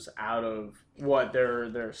 issues out of what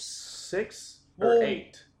there 6 or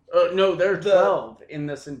 8. No, there are 12 in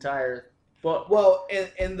this entire book. Well,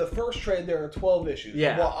 in the first trade there are 12 issues.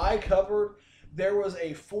 Yeah. What I covered, there was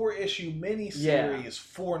a 4-issue miniseries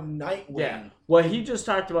for Nightwing. Yeah. What he just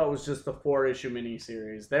talked about was just the 4-issue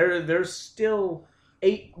miniseries. There's still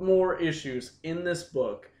 8 more issues in this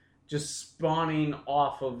book just spawning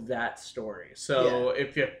off of that story. So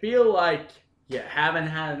if you feel like you haven't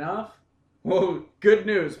had enough, well, good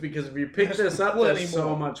news, because if you pick this up, there's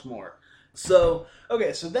so much more. So,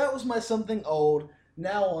 okay, so that was my something old.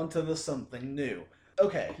 Now on to the something new.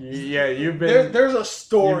 Okay. Yeah, you've been... There's a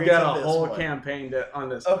story You've got to a this whole one. campaign on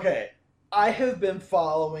this. Okay. I have been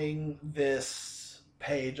following this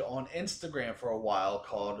page on Instagram for a while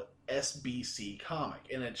called SBC Comic,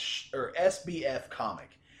 and or SBF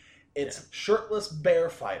Comic. It's Shirtless Bear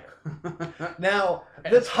Fighter. Now,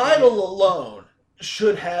 the title alone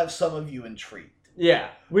should have some of you intrigued. Yeah.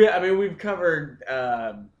 We've covered...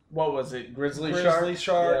 what was it? Grizzly Shark?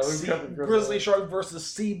 Shark. Yeah, we've covered Grizzly Shark versus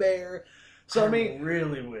Sea Bear. So, I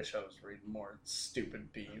really wish I was reading more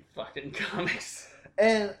stupid B fucking comics.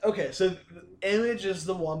 And, okay, so Image is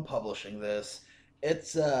the one publishing this.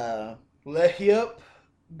 It's Lehiup,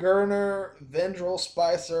 Gurner, Vendrell,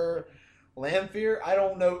 Spicer, Lamphere. I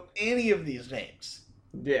don't know any of these names.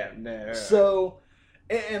 Yeah, no. So,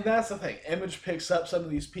 and that's the thing. Image picks up some of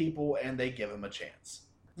these people and they give them a chance.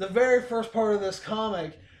 The very first part of this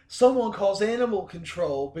comic, someone calls animal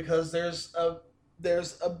control because there's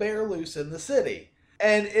a bear loose in the city.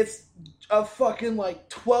 And it's a fucking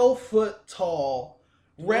 12-foot tall,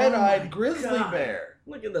 red-eyed grizzly bear.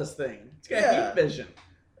 Look at this thing. It's got heat vision.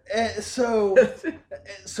 And so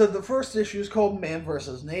the first issue is called Man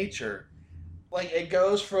vs. Nature. It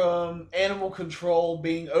goes from animal control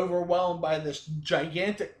being overwhelmed by this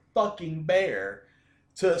gigantic fucking bear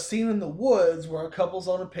to a scene in the woods where a couple's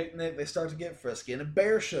on a picnic, they start to get frisky, and a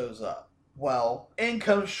bear shows up. Well, in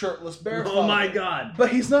comes Shirtless Bear Fighter. Oh my god.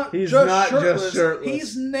 But he's not just shirtless.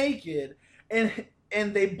 He's naked, and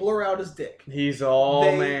they blur out his dick. He's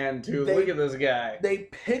all man, too. Look at this guy. They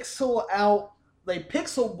pixel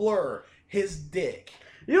blur his dick.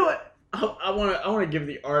 You know what? I want to give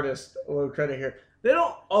the artist a little credit here. They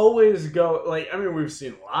don't always go, we've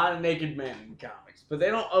seen a lot of naked men in comics, but they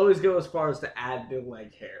don't always go as far as to add the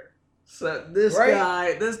leg hair. So this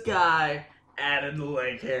guy added the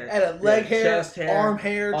leg hair. Added leg hair, chest hair, arm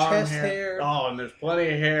hair, chest hair. Oh, and there's plenty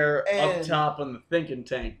of hair up top on the thinking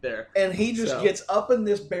tank there. And he just gets up in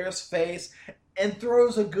this bear's face and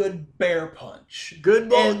throws a good bear punch.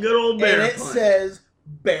 Good old bear punch. And it says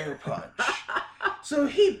bear punch. So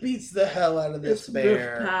he beats the hell out of this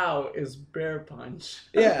bear. Biff Pow is bear punch.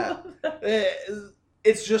 Yeah.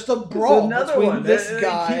 It's just a brawl between this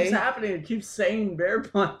guy. It keeps happening. It keeps saying bear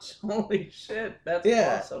punch. Holy shit. That's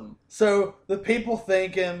awesome. So the people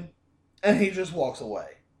thank him, and he just walks away.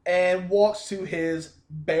 And walks to his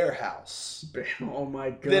bear house. Oh my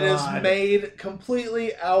god. That is made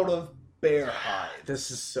completely out of bear hide. This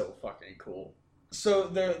is so fucking cool. So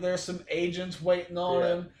there's some agents waiting on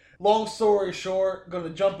him. Long story short, going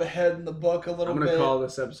to jump ahead in the book a little bit. I'm going to call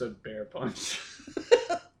this episode Bear Punch.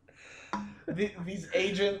 These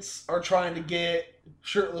agents are trying to get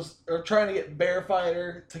Bear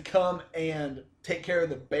Fighter to come and take care of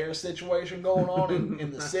the bear situation going on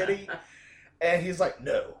in the city. And he's like,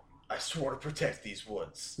 no, I swore to protect these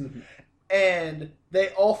woods. And they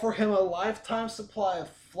offer him a lifetime supply of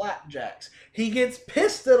flapjacks. He gets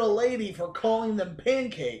pissed at a lady for calling them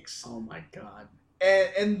pancakes. Oh my god.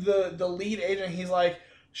 And the lead agent, he's like,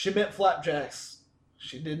 she meant flapjacks.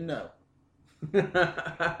 She didn't know.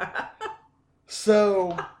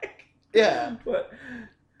 So, yeah. But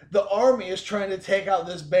the army is trying to take out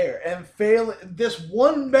this bear and fail this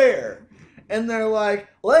one bear. And they're like,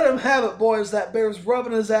 let him have it, boys. That bear's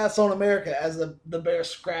rubbing his ass on America, as the bear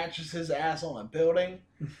scratches his ass on a building.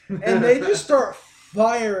 And they just start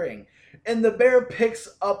firing. And the bear picks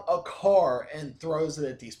up a car and throws it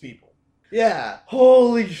at these people. Yeah.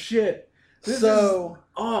 holy shit. So,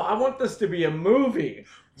 I want this to be a movie.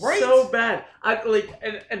 Right? So bad. I like,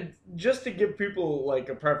 and just to give people like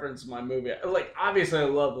a preference in my movie, like obviously I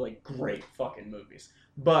love like great fucking movies,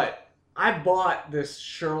 but I bought this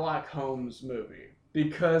Sherlock Holmes movie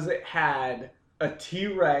because it had a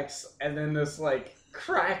T-Rex and then this like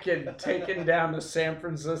Kraken taking down the San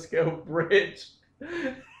Francisco Bridge.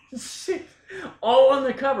 All on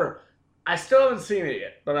the cover. I still haven't seen it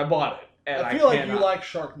yet, but I bought it. And I feel like you like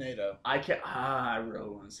Sharknado. I really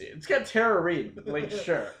want to see it. It's got Tara Reid. Like,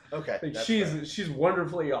 sure. Okay. Like, she's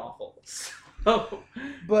wonderfully awful. So.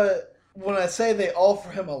 But when I say they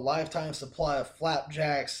offer him a lifetime supply of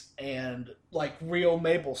flapjacks and like real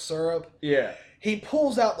maple syrup, yeah, he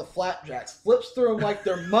pulls out the flapjacks, flips through them like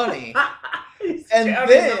they're money, He's and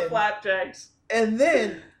counting then the flapjacks. And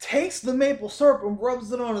then takes the maple syrup and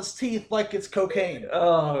rubs it on his teeth like it's cocaine.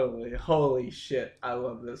 Oh, holy shit. I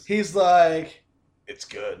love this. He's like, it's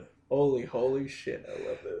good. Holy shit. I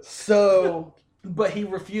love this. So, but he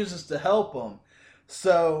refuses to help him.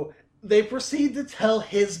 So, they proceed to tell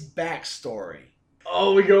his backstory.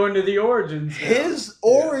 Oh, we go into the origins now. His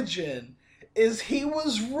origin is he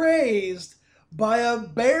was raised by a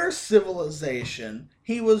bear civilization.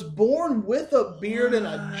 He was born with a beard and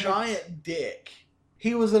a giant dick.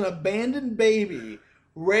 He was an abandoned baby,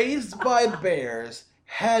 raised by bears,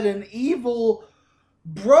 had an evil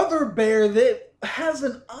brother bear that has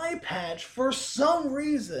an eye patch for some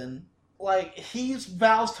reason. Like, he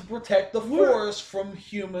vows to protect the forest from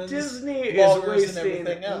humans, Disney is loggers, and wasting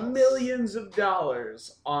everything else. millions of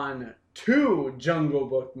dollars on 2 Jungle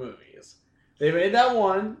Book movies. They made that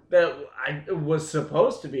one that was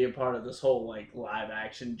supposed to be a part of this whole like live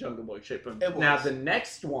action Jungle Book shit, but now the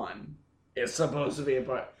next one is supposed to be a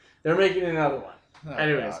part. They're making another one. Oh,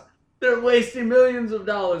 Anyways, God. they're wasting millions of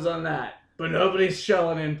dollars on that, but nobody's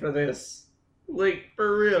shelling in for this. Like,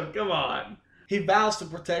 for real, come on. He vows to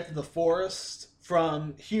protect the forest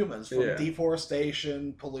from humans, from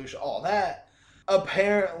deforestation, pollution, all that.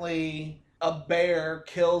 Apparently, a bear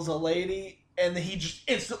kills a lady, and he just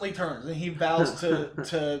instantly turns, and he vows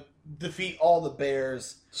to defeat all the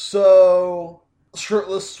bears. So,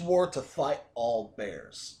 Shirtless swore to fight all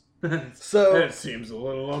bears. So that seems a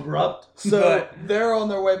little abrupt. So they're on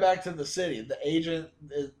their way back to the city. The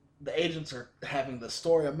agents are having the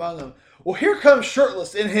story among them. Well, here comes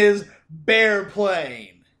Shirtless in his bear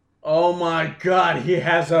plane. Oh my god, he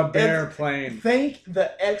has a bear plane. Think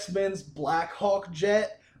the X-Men's Black Hawk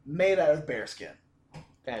jet made out of bearskin.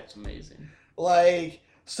 That's amazing. Like,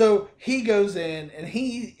 so he goes in and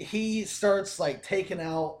he starts like taking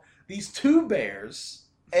out these 2 bears.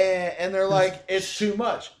 And they're like, it's too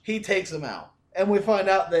much. He takes them out. And we find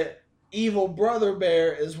out that evil brother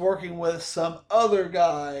bear is working with some other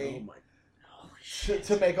guy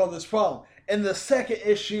to make all this problem. In the second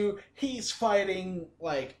issue, he's fighting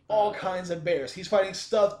like all kinds of bears. He's fighting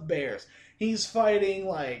stuffed bears. He's fighting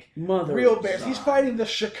like real bears. He's fighting the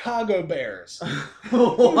Chicago Bears.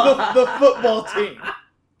 the football team.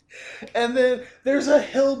 And then there's a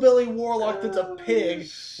hillbilly warlock that's a pig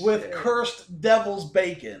with cursed devil's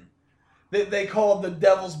bacon that they call the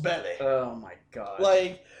Devil's Belly. Oh my god.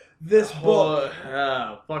 Like, this book.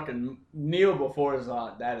 Fucking kneel before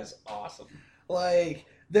Zod. That is awesome. Like,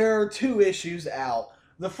 there are 2 issues out.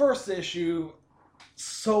 The first issue,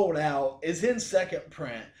 sold out, is in second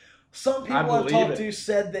print. Some people I've talked to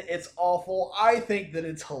said that it's awful. I think that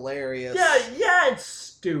it's hilarious. Yeah, it's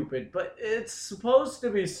stupid, but it's supposed to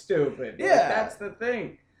be stupid. Yeah. Like, that's the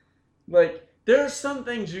thing. Like, there are some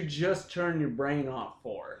things you just turn your brain off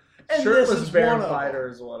for. And Shirtless Bear Fighter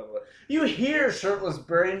is one of them. You hear Shirtless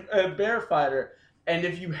Bear Fighter, and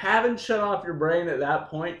if you haven't shut off your brain at that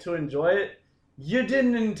point to enjoy it, you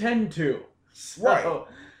didn't intend to. So, right.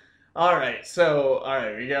 All right,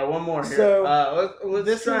 we got one more here. So,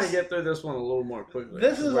 Let's try and get through this one a little more quickly.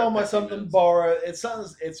 This is We're at on my 50 something minutes. borrowed. It's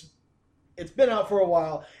been out for a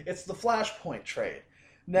while. It's the Flashpoint trade.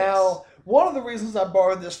 Now, one of the reasons I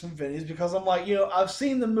borrowed this from Vinny is because I'm like, I've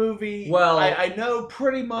seen the movie. Well, I know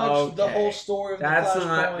pretty much the whole story of the Flashpoint. That's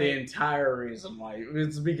not the entire reason why.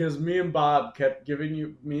 It's because me and Bob Fett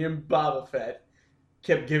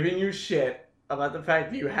kept giving you shit about the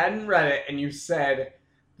fact that you hadn't read it, and you said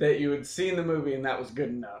that you had seen the movie and that was good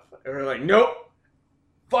enough. And we're like, nope.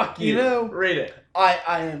 Fuck you. Read it. I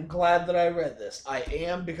am glad that I read this. I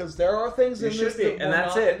am, because there are things in this that and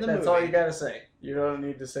that's it. That's all you gotta say. You don't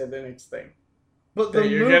need to say the next thing. But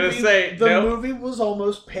the movie was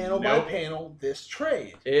almost panel by panel this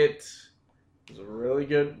trade. It was a really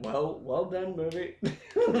good, well done movie.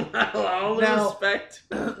 All respect.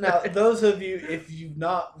 Now, those of you, if you've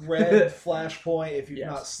not read Flashpoint, if you've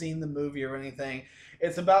not seen the movie or anything,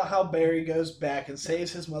 it's about how Barry goes back and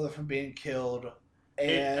saves his mother from being killed.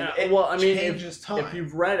 And changes time. If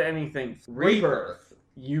you've read anything Rebirth,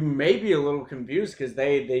 you may be a little confused because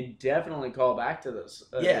they definitely call back to this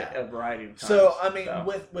a variety of times. So,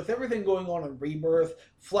 with everything going on in Rebirth,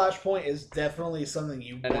 Flashpoint is definitely something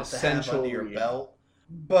you want to have under your belt.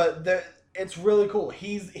 But it's really cool.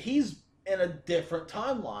 He's in a different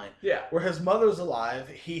timeline. Yeah. Where his mother's alive.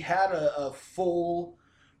 He had a full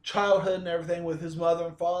childhood and everything with his mother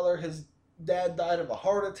and father. His dad died of a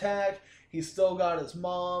heart attack. He's still got his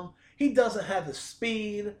mom. He doesn't have the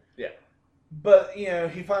speed. Yeah. But,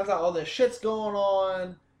 he finds out all this shit's going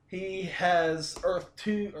on. He has Earth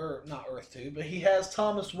 2, or not Earth 2, but he has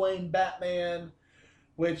Thomas Wayne Batman,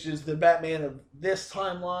 which is the Batman of this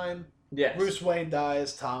timeline. Yes. Bruce Wayne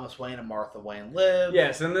dies, Thomas Wayne and Martha Wayne live.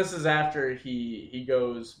 Yes, and this is after he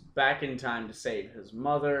goes back in time to save his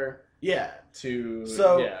mother. Yeah.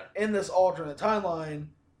 In this alternate timeline,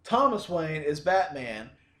 Thomas Wayne is Batman.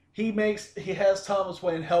 He has Thomas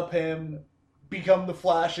Wayne help him become the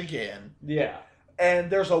Flash again. Yeah.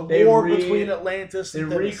 And there's a war between Atlantis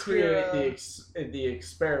and They recreate the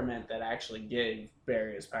experiment that actually gave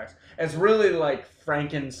Barry his powers. It's really like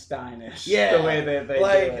Frankenstein-ish. Yeah. The way they do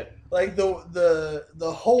it. Like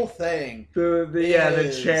the whole thing.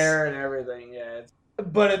 The chair and everything, yeah.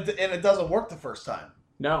 But it doesn't work the first time.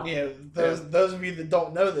 No. Those of you that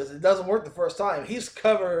don't know this, it doesn't work the first time. He's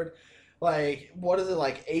covered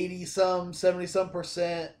 80-some,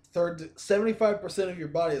 70-some%, 75% of your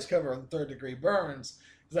body is covered in third-degree burns.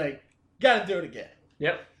 He's like, gotta do it again.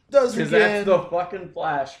 Yep. Does it again. That's the fucking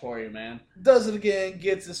Flash for you, man. Does it again,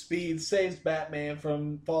 gets his speed, saves Batman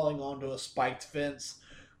from falling onto a spiked fence.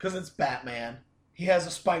 Because it's Batman. He has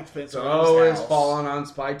a spiked fence around his always house. falling on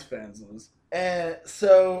spiked fences. And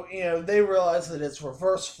so, they realize that it's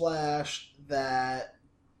Reverse Flash that,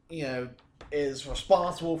 is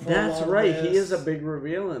responsible for That's right. He is a big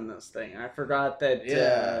reveal in this thing. I forgot that.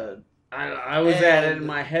 Yeah. I was at it in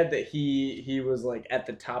my head that he was at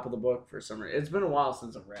the top of the book for some reason. It's been a while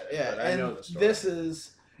since I've read it, but I know the story. This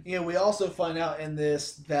is, we also find out in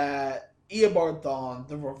this that Eobard Thawne,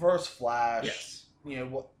 the Reverse Flash,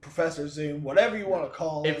 Professor Zoom, whatever you want to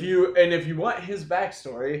call him. If you want his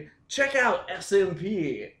backstory, check out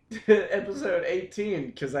SMP episode 18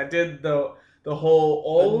 because I did the whole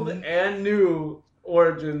old and new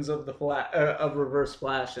origins of the of Reverse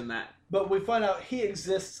Flash in that. But we find out he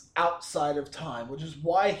exists outside of time, which is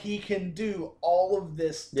why he can do all of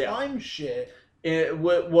this time shit.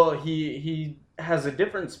 He has a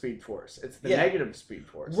different speed force. It's the negative speed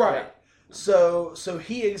force. Right. Yeah. So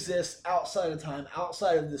he exists outside of time,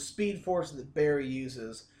 outside of the speed force that Barry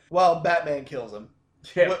uses, while Batman kills him.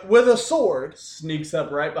 Yeah. With a sword. Sneaks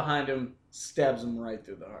up right behind him, stabs him right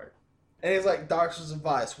through the heart. And he's like, doctor's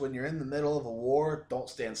advice, when you're in the middle of a war, don't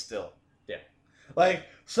stand still. Yeah.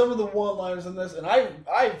 Some of the one-liners in this, and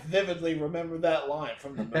I vividly remember that line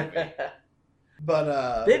from the movie.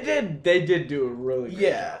 But, They did do a really good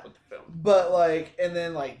job with the film. But, and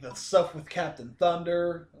then, the stuff with Captain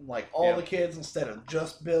Thunder, and, all the kids instead of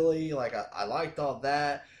just Billy, I liked all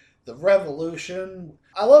that. The Revolution.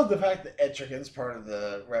 I love the fact that Etrigan's part of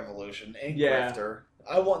the Revolution, and Grifter.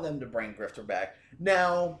 I want them to bring Grifter back.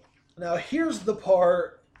 Now, here's the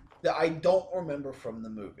part that I don't remember from the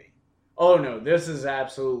movie. Oh, no. This is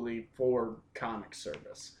absolutely for comic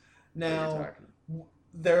service. Now,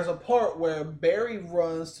 there's a part where Barry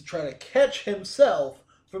runs to try to catch himself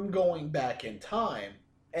from going back in time.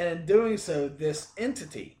 And in doing so, this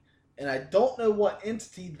entity, and I don't know what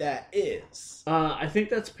entity that is. I think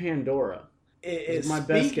that's Pandora. It's my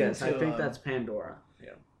best guess. I think that's Pandora.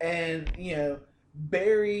 Yeah. And,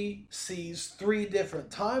 Barry sees 3 different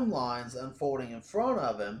timelines unfolding in front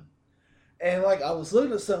of him. And like I was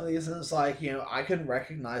looking at some of these, and it's like, I can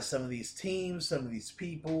recognize some of these teams, some of these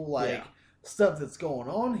people, like stuff that's going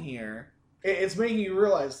on here. It's making you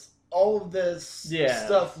realize all of this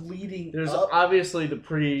stuff leading There's up. obviously the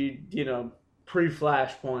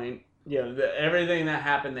pre-Flashpoint, everything that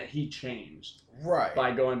happened that he changed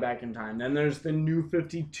by going back in time. Then there's the New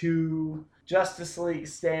 52, Justice League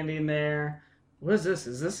standing there. What is this?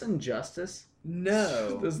 Is this Injustice?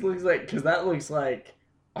 No. This looks like, because that looks like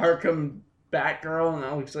Arkham Batgirl, and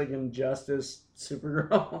that looks like Injustice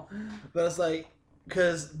Supergirl. But it's like,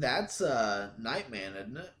 because that's Nightman,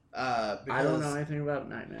 isn't it? I don't know anything about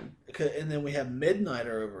Nightman. And then we have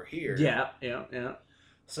Midnighter over here. Yeah.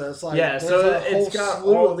 So it's like, so it's got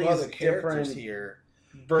all these other characters different here,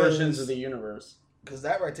 versions of the universe. Because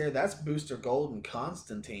that right there, that's Booster Gold and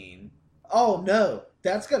Constantine. Oh no,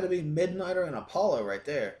 that's got to be Midnighter and Apollo right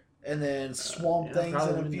there, and then Swamp Thing's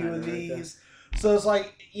in a few of these. So it's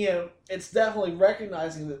like, it's definitely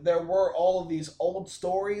recognizing that there were all of these old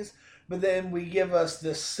stories, but then we give us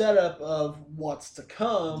this setup of what's to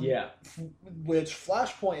come. Yeah. Which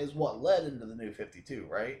Flashpoint is what led into the New 52,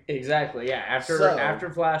 right? Exactly, yeah. After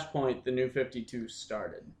Flashpoint, the New 52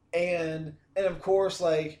 started. And of course,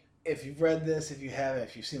 like, if you've read this, if you haven't,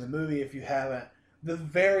 if you've seen the movie, if you haven't, the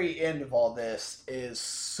very end of all this is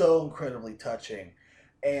so incredibly touching.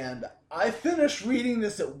 And I finished reading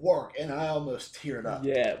this at work, and I almost teared up.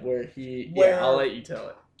 Yeah, I'll let you tell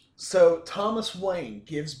it. So Thomas Wayne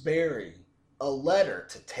gives Barry a letter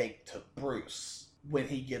to take to Bruce when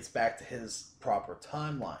he gets back to his proper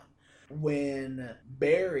timeline. When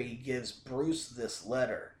Barry gives Bruce this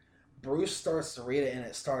letter, Bruce starts to read it, and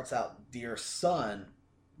it starts out, "Dear son."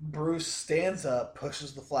 Bruce stands up,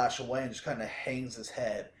 pushes the Flash away, and just kind of hangs his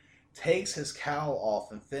head, takes his cowl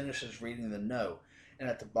off, and finishes reading the note. And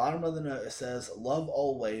at the bottom of the note, it says, "Love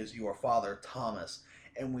always, your father, Thomas."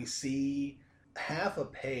 And we see half a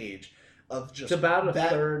page of just about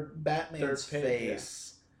Batman's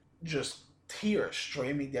face, just tears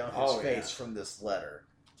streaming down his face from this letter.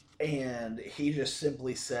 And he just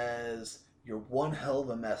simply says, "You're one hell of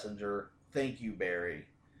a messenger. Thank you, Barry."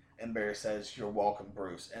 And Barry says, "You're welcome,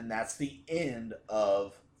 Bruce." And that's the end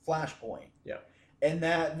of Flashpoint. Yeah. And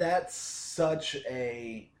that's such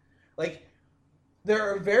a... Like, there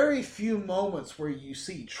are very few moments where you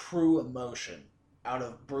see true emotion out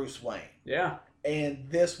of Bruce Wayne. Yeah. And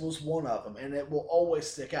this was one of them. And it will always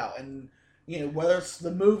stick out. And, whether it's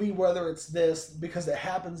the movie, whether it's this, because it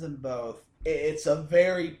happens in both, it's a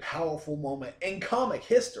very powerful moment in comic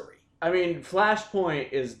history. I mean,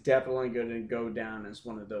 Flashpoint is definitely going to go down as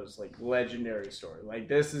one of those, like, legendary stories. Like,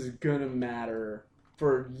 this is going to matter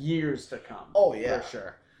for years to come. Oh, yeah. For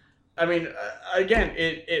sure. I mean, again,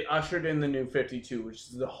 it ushered in the New 52, which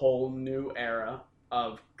is the whole new era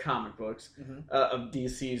of comic books, of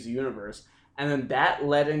DC's universe. And then that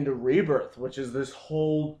led into Rebirth, which is this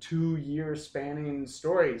whole 2-year spanning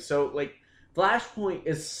story. So, like, Flashpoint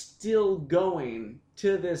is still going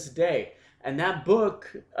to this day. And that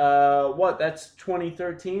book, that's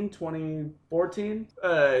 2013, 2014?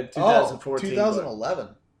 2014.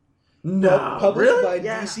 2011. No, published by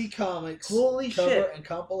DC Comics. Holy cover shit. And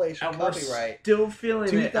compilation and copyright. We're still feeling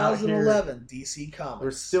 2011 it DC Comics. We're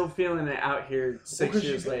still feeling it out here 6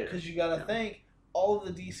 years later. Because you got to think, all of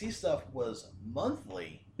the DC stuff was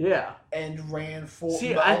monthly. Yeah. And ran for...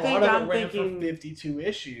 I'm thinking 52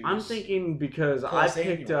 issues. I'm thinking because I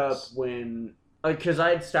picked up when... Because I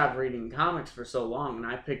had stopped reading comics for so long, and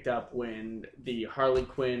I picked up when the Harley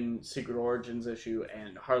Quinn Secret Origins issue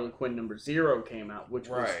and Harley Quinn #0 came out, which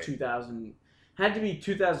was 2000, had to be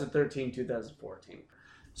 2013, 2014.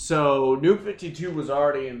 So New 52 was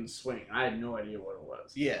already in swing. I had no idea what it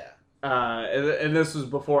was. Yeah. And this was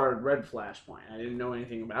before I read Flashpoint. I didn't know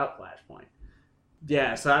anything about Flashpoint.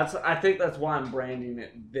 Yeah, so I think that's why I'm branding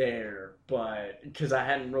it there, but because I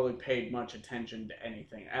hadn't really paid much attention to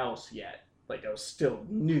anything else yet. Like, I was still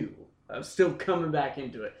new. I was still coming back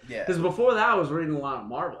into it. Yeah. Because before that, I was reading a lot of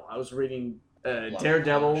Marvel. I was reading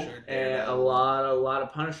Daredevil, and a lot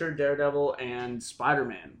of Punisher, Daredevil, and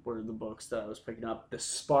Spider-Man were the books that I was picking up. The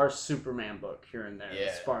sparse Superman book here and there.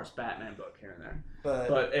 The sparse Batman book here and there.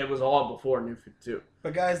 But it was all before New 52.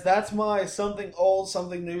 But guys, that's my something old,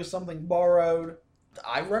 something new, something borrowed.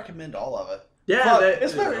 I recommend all of it. Yeah.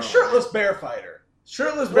 Especially Shirtless Bear Fighter.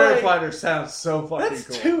 Shirtless Bear Fighter sounds so fucking cool.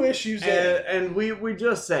 That's 2 issues in. And we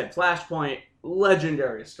just said, Flashpoint,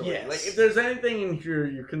 legendary story. Yes. Like, if there's anything in here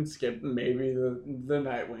you can skip, maybe the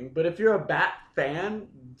Nightwing. But if you're a Bat fan,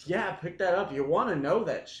 pick that up. You want to know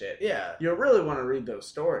that shit. Yeah. You really want to read those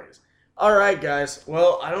stories. All right, guys.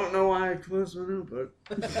 Well, I don't know why I closed my notebook.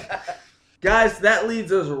 Guys, that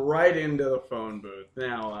leads us right into the phone booth.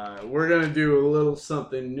 Now, we're going to do a little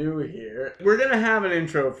something new here. We're going to have an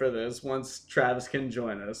intro for this once Travis can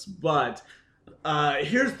join us. But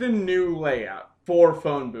here's the new layout for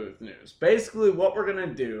phone booth news. Basically, what we're going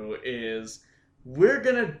to do is we're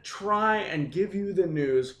going to try and give you the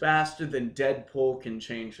news faster than Deadpool can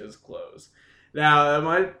change his clothes. Now, that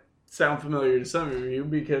might sound familiar to some of you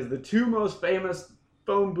because the two most famous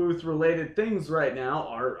phone booth related things right now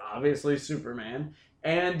are obviously Superman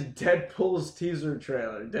and Deadpool's teaser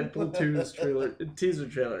trailer. Deadpool 2's teaser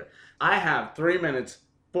trailer. I have 3 minutes,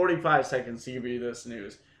 45 seconds to give you this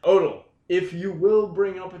news. Odell, if you will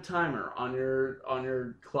bring up a timer on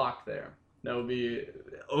your clock there, that would be...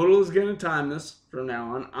 Odell is going to time this from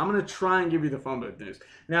now on. I'm going to try and give you the phone booth news.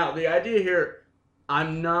 Now, the idea here,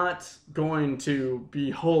 I'm not going to be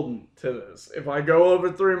beholden to this. If I go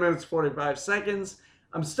over 3 minutes, 45 seconds...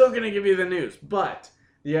 I'm still going to give you the news, but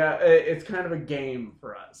yeah, it's kind of a game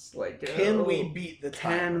for us. Like, can we beat the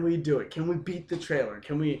timer? Can we do it? Can we beat the trailer?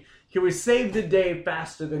 Can we save the day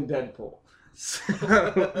faster than Deadpool?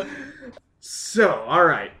 So all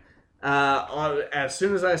right. As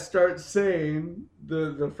soon as I start saying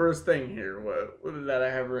the first thing here, what that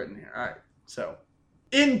I have written here. All right. So,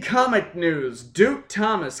 in comic news, Duke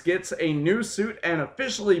Thomas gets a new suit and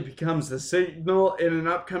officially becomes the Signal in an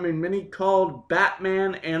upcoming mini called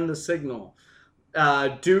Batman and the Signal.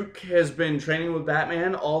 Duke has been training with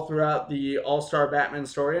Batman all throughout the All-Star Batman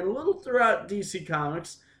story and a little throughout DC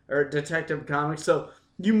Comics, or Detective Comics, so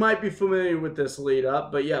you might be familiar with this lead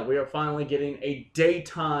up, but yeah, we are finally getting a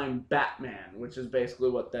daytime Batman, which is basically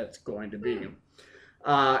what that's going to be.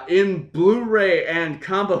 In Blu-ray and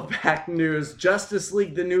combo pack news, Justice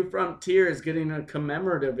League The New Frontier is getting a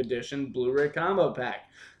commemorative edition Blu-ray combo pack.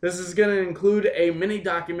 This is going to include a mini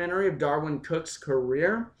documentary of Darwin Cook's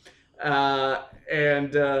career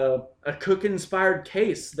and a Cook-inspired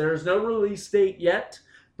case. There's no release date yet,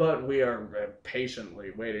 but we are patiently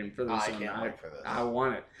waiting for this. I can't wait for this. I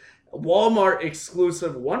want it. Walmart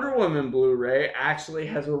exclusive Wonder Woman Blu-ray actually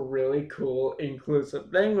has a really cool inclusive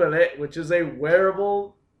thing with it, which is a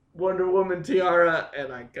wearable Wonder Woman tiara,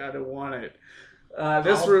 and I gotta want it.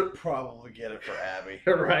 I'll probably get it for Abby.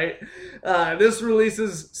 Right. This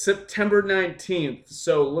releases September 19th,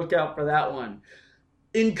 so look out for that one.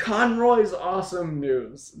 In Conroy's awesome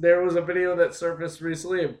news, there was a video that surfaced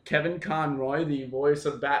recently of Kevin Conroy, the voice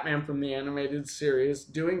of Batman from the animated series,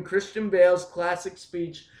 doing Christian Bale's classic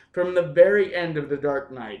speech from the very end of The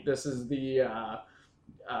Dark Knight. This is the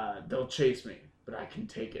they'll chase me, but I can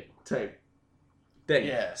take it type thing.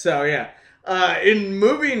 Yeah. So, yeah. In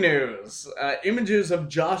movie news, images of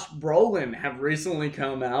Josh Brolin have recently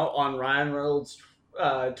come out on Ryan Reynolds'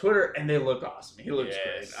 Twitter, and they look awesome. He looks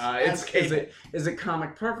great. Is it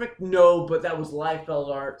comic perfect? No, but that was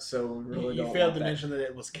Liefeld art, so really you failed to mention that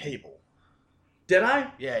it was Cable. Did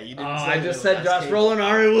I? Yeah, you didn't. I just said Josh Brolin.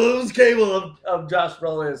 Ari Williams Cable of Josh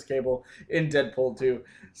Brolin as Cable in Deadpool 2.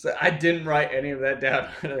 So I didn't write any of that down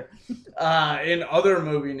either. In other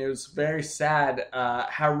movie news, very sad.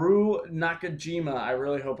 Haru Nakajima, I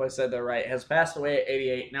really hope I said that right, has passed away at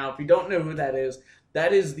 88. Now, if you don't know who that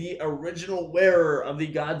is the original wearer of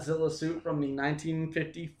the Godzilla suit from the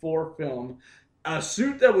 1954 film. A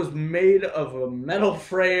suit that was made of a metal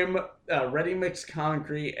frame, ready-mixed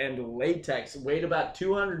concrete, and latex. Weighed about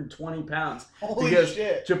 220 pounds. Holy because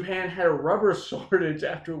shit. Japan had a rubber shortage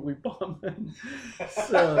after we bombed them.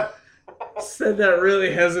 So, said that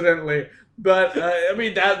really hesitantly. But,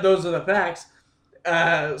 those are the facts.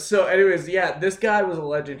 So anyways, yeah, this guy was a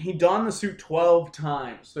legend. He donned the suit 12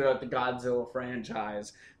 times throughout the Godzilla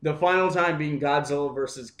franchise. The final time being Godzilla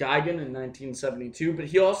vs. Gigan in 1972. But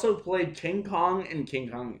he also played King Kong in King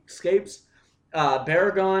Kong Escapes,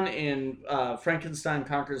 Baragon in Frankenstein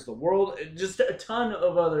Conquers the World. Just a ton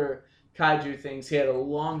of other kaiju things. He had a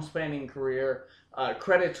long-spanning career.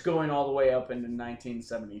 Credits going all the way up into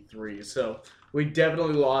 1973. So we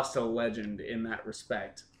definitely lost a legend in that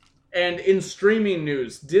respect. And in streaming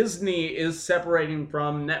news, Disney is separating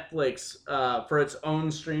from Netflix for its own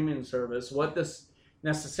streaming service. What this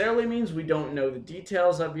necessarily means, we don't know the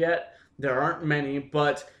details of yet. There aren't many,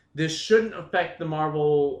 but this shouldn't affect the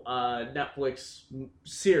Marvel Netflix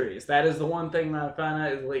series. That is the one thing that I found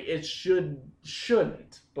out. Is like it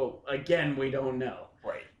shouldn't. But again, we don't know.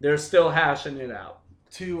 Right. They're still hashing it out.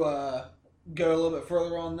 To go a little bit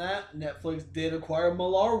further on that, Netflix did acquire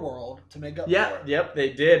Millar World to make up for it. Yep, they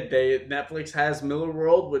did. Netflix has Miller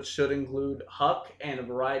World, which should include Huck and a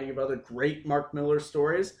variety of other great Mark Miller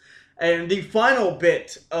stories. And the final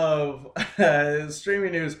bit of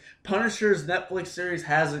streaming news, Punisher's Netflix series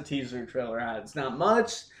has a teaser trailer out. It's not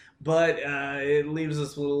much, but it leaves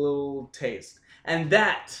us with a little taste. And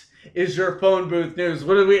that is your phone booth news.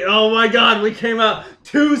 What did we? Oh my God, we came out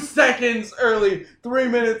 2 seconds early. 3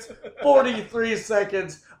 minutes 43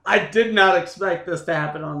 seconds. I did not expect this to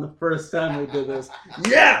happen on the first time we did this.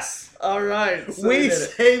 Yes. All right. So we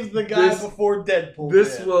saved the guy before Deadpool.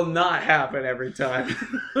 This will not happen every time.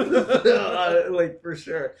 Like for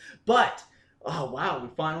sure. But oh wow, we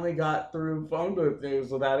finally got through phone booth news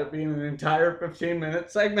without it being an entire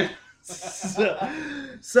 15-minute segment.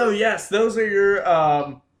 So yes, those are your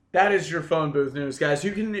that is your phone booth news, guys.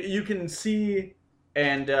 You can see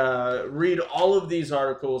and read all of these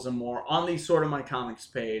articles and more on the Sort of My Comics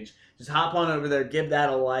page. Just hop on over there, give that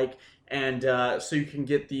a like, and so you can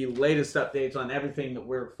get the latest updates on everything that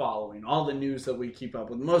we're following, all the news that we keep up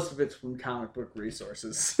with. Most of it's from comic book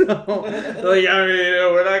resources. So, like, I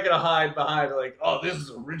mean, we're not gonna hide behind like, oh, this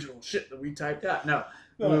is original shit that we typed out. No,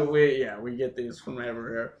 we get these from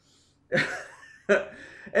everywhere.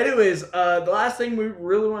 Anyways, the last thing we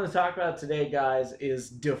really want to talk about today, guys, is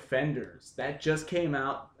Defenders. That just came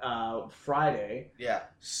out Friday. Yeah.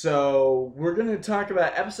 So we're going to talk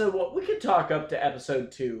about episode 1. We could talk up to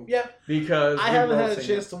episode 2. Yeah. Because I haven't had a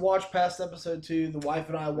chance to watch past episode 2. The wife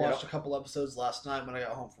and I watched a couple episodes last night when I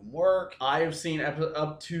got home from work. I have seen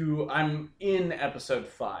I'm in episode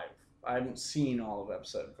 5. I haven't seen all of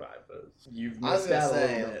episode 5, but you've missed out a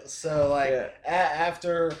little bit. So, like,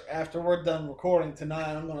 after we're done recording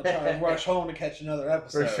tonight, I'm going to try to rush home to catch another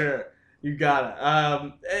episode. For sure. You got it.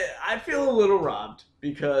 I feel a little robbed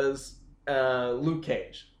because Luke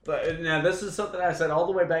Cage. But now this is something I said all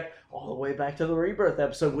the way back to the Rebirth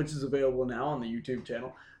episode, which is available now on the YouTube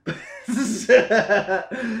channel. But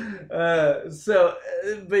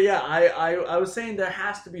yeah, I was saying there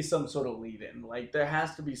has to be some sort of lead-in. Like, there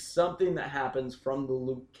has to be something that happens from the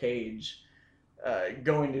Luke Cage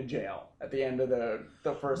going to jail at the end of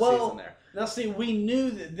the first season there. Now, see, we knew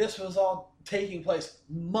that this was all taking place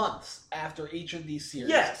months after each of these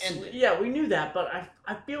series ended. Yeah, we knew that, but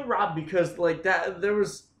I feel robbed because, like, that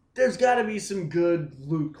there's got to be some good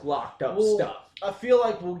Luke locked up stuff. I feel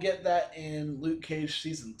like we'll get that in Luke Cage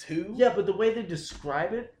season 2. Yeah, but the way they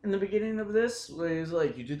describe it in the beginning of this is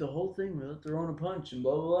like, you did the whole thing without throwing a punch and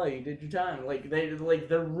blah blah blah. You did your time. Like they're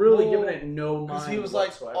really giving it no mind. Because he was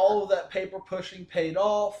whatsoever. Like, all of that paper pushing paid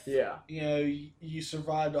off. Yeah. You know, you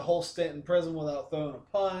survived a whole stint in prison without throwing a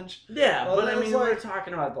punch. Yeah, but I mean, we're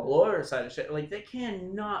talking about the lawyer side of shit. Like, they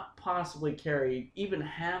cannot possibly carry even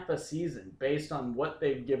half a season based on what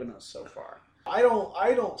they've given us so far. I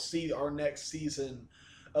don't see our next season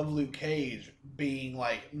of Luke Cage being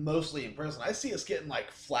like mostly in prison. I see us getting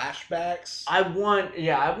like flashbacks. I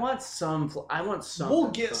want some.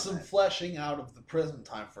 We'll get some fleshing out of the prison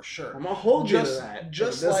time for sure. I'm gonna hold you to that.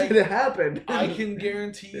 Just like it happened. I can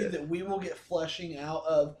guarantee you that we will get fleshing out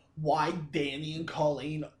of why Danny and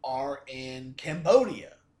Colleen are in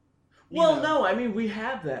Cambodia. No, I mean, we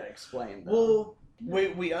have that explained. Well,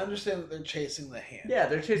 we understand that they're chasing the hand. Yeah,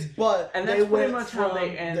 they're chasing, and that's pretty much from how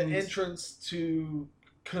they end the entrance to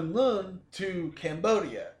Kunlun to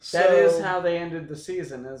Cambodia. That is how they ended the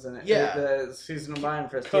season, isn't it? Yeah, the season of Iron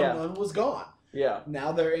Fist. Kunlun was gone. Yeah.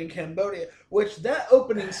 Now they're in Cambodia, which that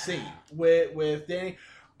opening scene with Danny,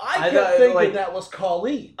 I kept thinking that was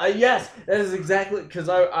Colleen. Yes, that is exactly, because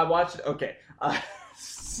I watched it. Okay.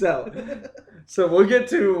 So we'll get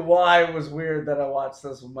to why it was weird that I watched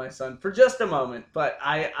this with my son for just a moment. But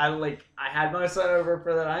I had my son over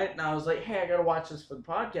for the night, and I was like, hey, I gotta watch this for the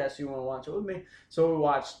podcast. You want to watch it with me? So we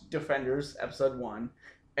watched Defenders episode 1,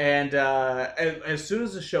 and as soon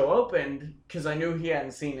as the show opened, because I knew he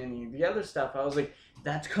hadn't seen any of the other stuff, I was like,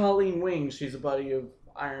 that's Colleen Wing. She's a buddy of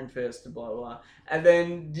Iron Fist, and blah blah blah. And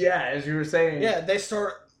then as you were saying, they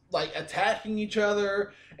start like attacking each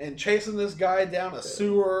other and chasing this guy down a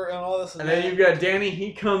sewer and all this. And then you've got Danny.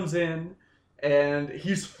 He comes in and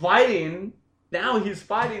he's fighting. Now he's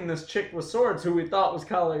fighting this chick with swords who we thought was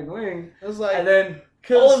Colleen Wing. It was like, and then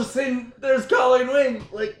all of a sudden there's Colleen Wing.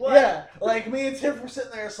 Like, what? Yeah, like me and Tiff were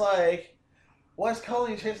sitting there. It's like, why is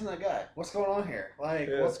Colleen chasing that guy? What's going on here? Like,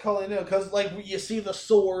 what's Colleen doing? Because like you see the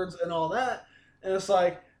swords and all that, and it's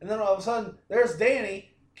like, and then all of a sudden there's Danny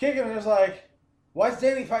kicking, and it's like, why is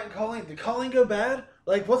Danny fighting Colleen? Did Colleen go bad?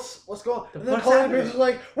 Like, what's going on? And then Colleen was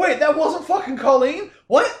like, wait, that wasn't fucking Colleen?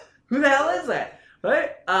 What? Who the hell is that? Right?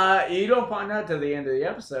 You don't find out till the end of the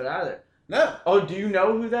episode either. No. Oh, do you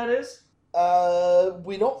know who that is?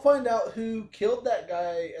 We don't find out who killed that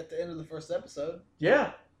guy at the end of the first episode.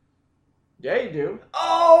 Yeah. Yeah, you do.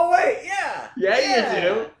 Oh, wait, yeah. Yeah, you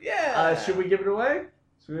do. Yeah. Should we give it away?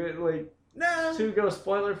 Should we, No. To go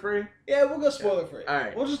spoiler free? Yeah, we'll go spoiler free. All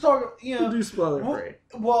right. We'll just talk, We'll do spoiler free.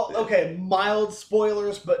 Well, okay, mild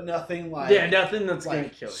spoilers, but nothing like... Yeah, nothing that's like going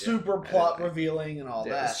to kill you. Super plot revealing and all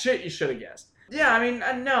that. Shit you should have guessed. Yeah, I mean,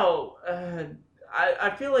 no. I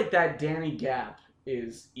feel like that Danny gap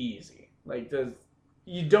is easy. Like,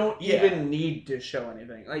 you don't even need to show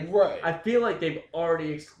anything. Like, right. I feel like they've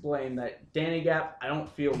already explained that Danny gap, I don't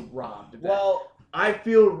feel robbed of that. Well... I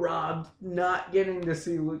feel robbed not getting to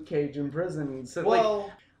see Luke Cage in prison. So,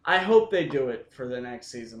 well, I hope they do it for the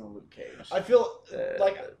next season of Luke Cage. I feel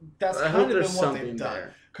like that's kind of been what they've done.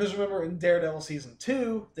 There. Because remember, in Daredevil Season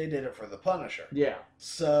 2, they did it for the Punisher. Yeah.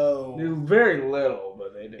 So... very little,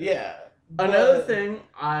 but they did. Yeah. Another thing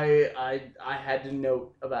I had to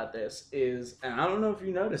note about this is, and I don't know if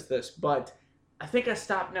you noticed this, but I think I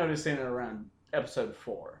stopped noticing it around episode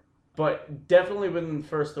 4. But definitely within the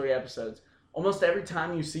first 3 episodes, almost every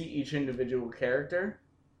time you see each individual character,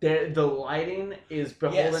 the lighting is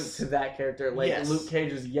beholden to that character. Like Luke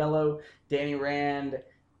Cage is yellow, Danny Rand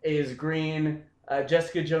is green,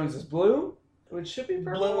 Jessica Jones is blue, which should be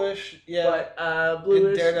purple. Bluish, yeah. But bluish.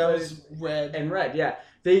 And Daredevil's red. And red, yeah.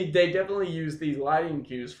 They definitely use these lighting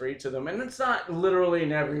cues for each of them, and it's not literally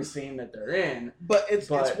in every scene that they're in. But it's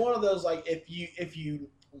one of those, like, if you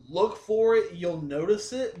look for it, you'll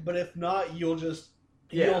notice it, but if not, you'll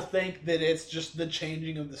think that it's just the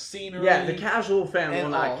changing of the scenery. Yeah, the casual fan will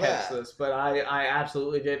not catch this, but I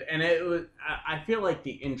absolutely did. And it was, I feel like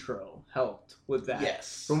the intro helped with that.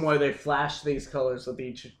 Yes. From where they flash these colors with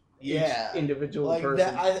each individual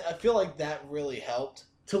person. I feel like that really helped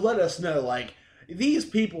to let us know, like, these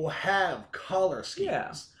people have color schemes.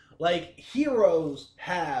 Yeah. Like, heroes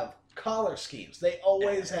have color schemes. They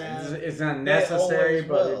always have. It's not necessary,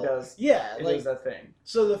 but it does. Yeah, it is a thing.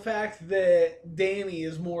 So the fact that Danny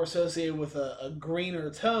is more associated with a greener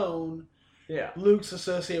tone, Luke's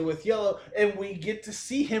associated with yellow, and we get to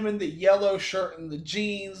see him in the yellow shirt and the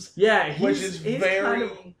jeans. Yeah, which is very.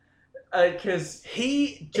 Because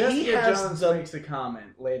Jessica Jones the... makes a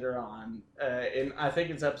comment later on in I think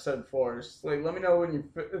it's episode 4. It's like, let me know when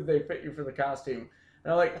they fit you for the costume.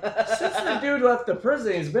 And I'm like, since the dude left the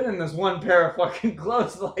prison, he's been in this one pair of fucking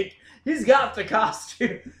clothes. Like, he's got the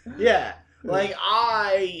costume. Yeah. Like,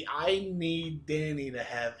 I need Danny to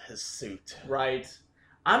have his suit. Right.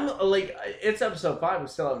 I'm, like, it's episode 5. We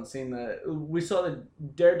still haven't seen we saw the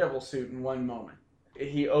Daredevil suit in one moment.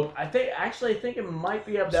 I think it might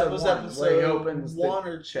be episode 1 where he opens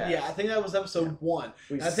the chest. Yeah, I think that was episode 1.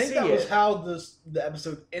 I think that was how the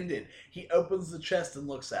episode ended. He opens the chest and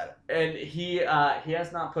looks at it. And he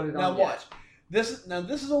has not put it on yet. Now watch. This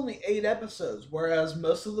is only 8 episodes, whereas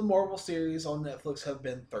most of the Marvel series on Netflix have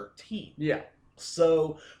been 13. Yeah.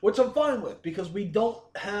 So, which I'm fine with, because we don't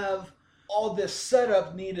have all this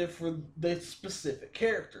setup needed for the specific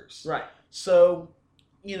characters. Right. So,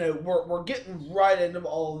 you know, we're getting right into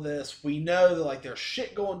all of this. We know that, like, there's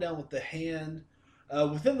shit going down with the hand.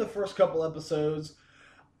 Within the first couple episodes,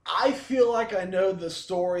 I feel like I know the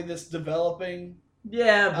story that's developing.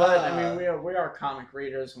 Yeah, but I mean, we are comic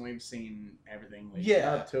readers and we've seen everything leading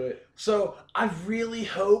up to it. So I really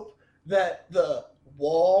hope that the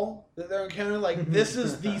wall that they're encountering, like, this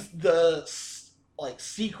is the like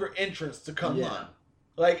secret entrance to come on.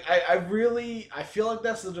 Like, I feel like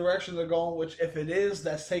that's the direction they're going, which, if it is,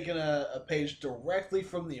 that's taking a page directly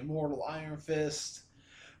from the Immortal Iron Fist,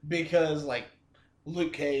 because, like,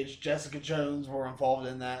 Luke Cage, Jessica Jones were involved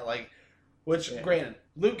in that, like, which, granted,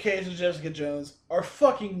 Luke Cage and Jessica Jones are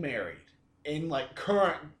fucking married in, like,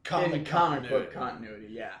 current comic book continuity,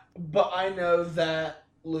 yeah. But I know that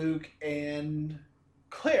Luke and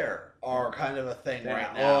Claire are kind of a thing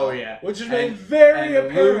right now. Oh, yeah. Which is made very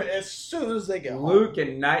apparent as soon as they get home. Luke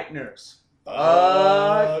and Night Nurse.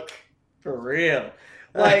 Fuck. For real.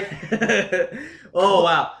 Like, oh,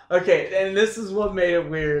 wow. Okay, and this is what made it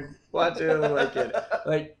weird. Watch it like it.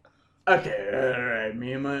 Like, okay, all right.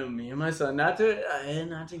 Me and my son. Not to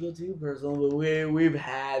get too personal, but we've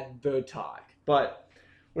had the talk. But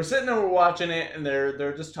we're sitting there, we're watching it, and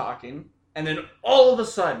they're just talking, and then all of a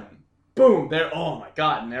sudden, boom! Oh my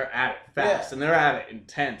god! And they're at it fast, and they're at it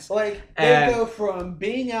intense. Like, they go from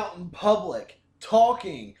being out in public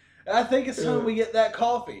talking, and I think it's time we get that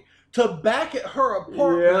coffee, to back at her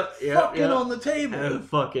apartment, fucking on the table. And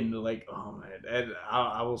fucking, like, oh man! And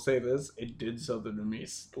I will say this: it did something to me,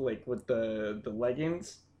 like with the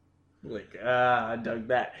leggings. Like, I dug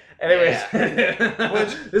that. Anyways,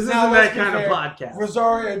 this isn't that kind of podcast.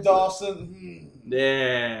 Rosario Dawson.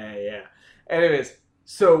 Yeah. Anyways.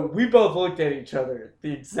 So we both looked at each other at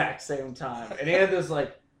the exact same time, and he had this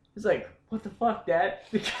he's like, "What the fuck, Dad?"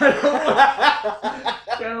 Kind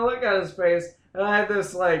of look on his face, and I had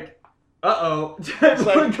this like, uh-oh. It's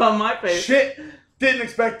like, Look on my face. shit, didn't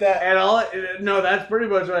expect that. And no, that's pretty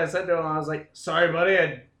much what I said to him. I was like, sorry, buddy,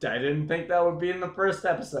 I didn't think that would be in the first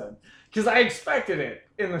episode. Because I expected it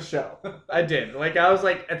in the show. I did. Like, I was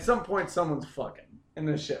like, at some point, someone's fucking in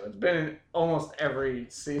this show. It's been in almost every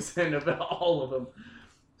season of all of them.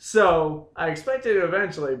 So, I expected it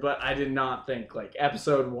eventually, but I did not think, like,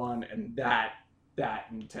 episode 1 and that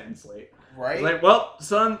intensely. Right? I was like, well,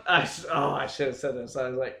 son, I should have said this. I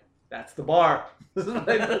was like, that's the bar.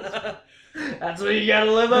 That's what you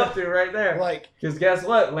gotta live up to right there. Like, because guess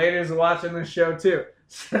what? Ladies are watching this show too.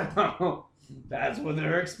 So that's what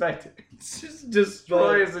they're expecting. Just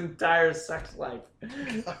destroy his entire sex life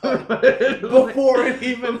before it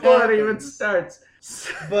even starts.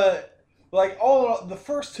 But like the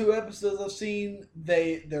first 2 episodes I've seen,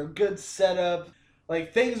 they're good setup.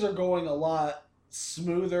 Like, things are going a lot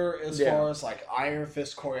smoother as far as like Iron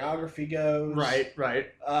Fist choreography goes. Right.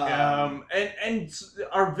 And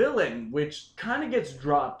our villain, which kind of gets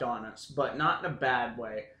dropped on us, but not in a bad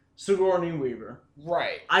way, Sigourney Weaver.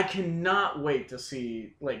 Right. I cannot wait to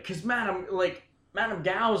see, like, because Madame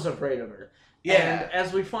Gao's afraid of her. Yeah. And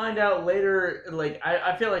as we find out later, like,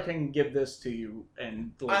 I feel like I can give this to you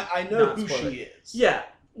and like, I know who she is. Yeah.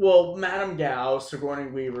 Well, Madame Gao, Sigourney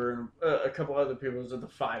Weaver, and a couple other people are the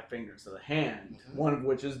 5 fingers of the hand, one of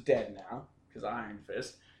which is dead now, because Iron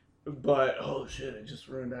Fist. But, oh shit, I just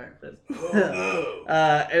ruined Iron Fist. Oh,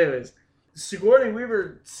 no. Anyways, Sigourney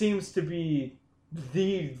Weaver seems to be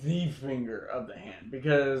the finger of the hand,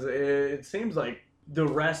 because it seems like the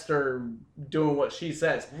rest are doing what she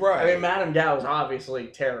says. Right. I mean, Madame Gao is obviously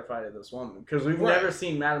terrified of this woman, because we've never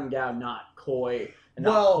seen Madame Gao not coy.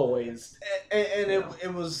 Not poised. And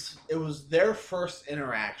it was their first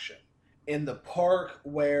interaction in the park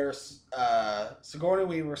where Sigourney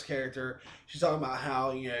Weaver's character, she's talking about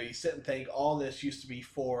how, you sit and think all this used to be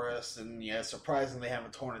forest, and surprisingly they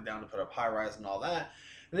haven't torn it down to put up high rise and all that.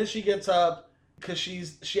 And then she gets up because she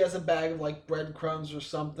has a bag of like breadcrumbs or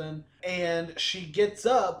something, and she gets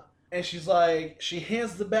up. And she's like, she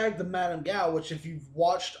hands the bag to Madame Gao, which if you've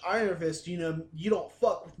watched Iron Fist, you don't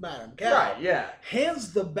fuck with Madame Gao. Right, yeah.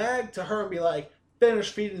 Hands the bag to her and be like,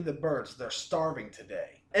 finish feeding the birds. They're starving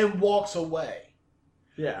today. And walks away.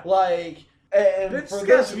 Yeah. Like, and it's for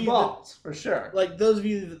those of you balls, for sure. Like, those of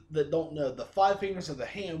you that don't know, the 5 Fingers of the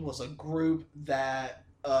Hand was a group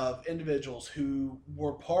of individuals who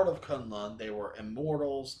were part of Kunlun. They were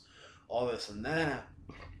immortals, all this and that.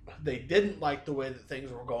 They didn't like the way that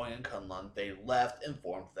things were going in Kunlun. They left and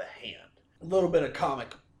formed the Hand. A little bit of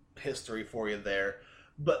comic history for you there.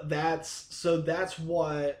 But that's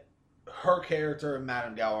what her character and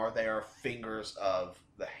Madame Gao are. They are fingers of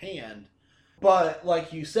the Hand. But,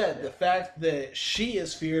 like you said, the fact that she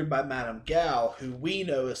is feared by Madame Gao, who we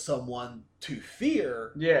know is someone to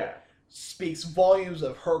fear, speaks volumes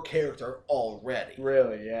of her character already.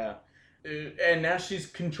 Really, yeah. And now she's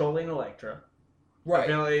controlling Elektra. Right. I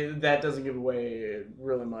feel like that doesn't give away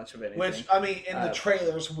really much of anything. Which, I mean, in the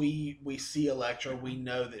trailers, we see Elektra. We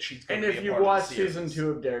know that she's going to be a part of the series. And if you watch season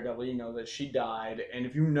 2 of Daredevil, you know that she died. And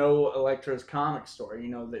if you know Elektra's comic story, you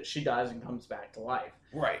know that she dies and comes back to life.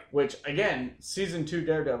 Right. Which, again, season 2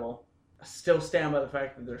 Daredevil, I still stand by the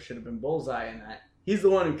fact that there should have been Bullseye in that. He's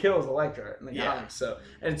the one who kills Elektra in the comics. So,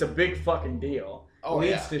 and it's a big fucking deal.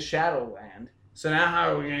 Leads to Shadowland. So now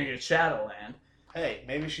how are we going to get Shadowland? Hey,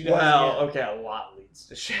 maybe she does. Well, okay, a lot leads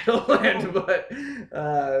to Shadowland, but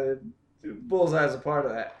Bullseye's a part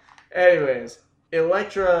of that. Anyways,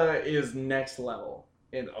 Elektra is next level.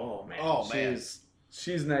 And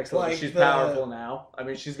she's next level. She's powerful now. I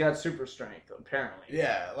mean, she's got super strength, apparently.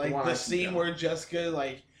 Yeah, like the scene where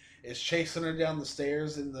Jessica is chasing her down the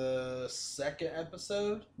stairs in the 2nd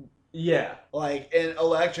episode. Yeah. Like, in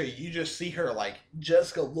Elektra, you just see her,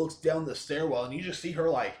 Jessica looks down the stairwell, and you just see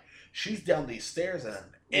her, she's down these stairs in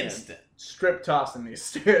an instant. Strip tossing these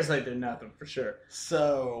stairs like they're nothing, for sure.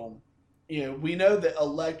 So, we know that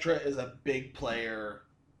Elektra is a big player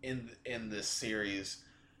in this series.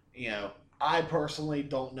 I personally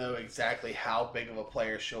don't know exactly how big of a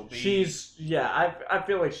player she'll be. I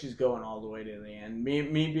feel like she's going all the way to the end. Me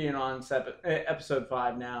being on episode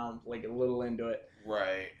 5 now, a little into it.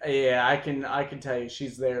 Right. Yeah, I can tell you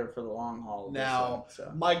she's there for the long haul. Now,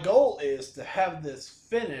 my goal is to have this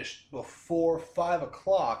finished before 5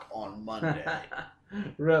 o'clock on Monday.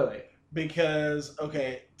 Really? Because,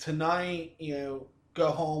 tonight,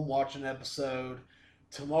 go home, watch an episode.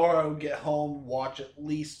 Tomorrow, get home, watch at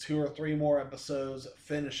least 2 or 3 more episodes,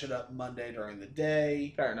 finish it up Monday during the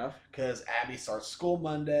day. Fair enough. Because Abby starts school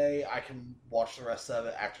Monday. I can watch the rest of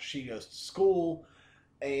it after she goes to school.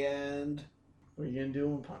 And What are you gonna do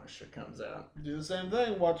when Punisher comes out? Do the same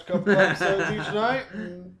thing. Watch a couple episodes each night,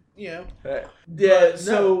 and Yeah. But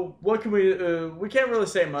so what can we can't really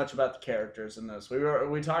say much about the characters in this.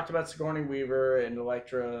 We talked about Sigourney Weaver and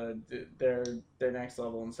Elektra, their next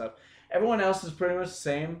level and stuff. Everyone else is pretty much the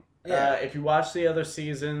same. Yeah. If you watch the other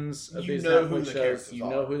seasons of You these know who Netflix the shows, characters you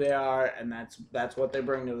are. know who they are, and that's what they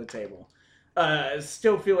bring to the table. I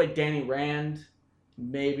still feel like Danny Rand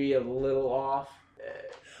maybe a little off.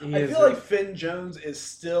 I feel like Finn Jones is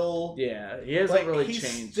still he hasn't really he's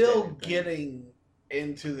changed. still anything. getting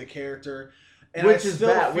into the character, and which I is still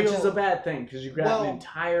bad. feel, Which is a bad thing because you got Well, an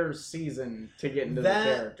entire season to get into the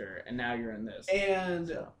character, and now you're in this. And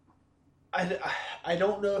so. I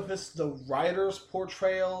don't know if it's the writer's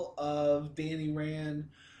portrayal of Danny Rand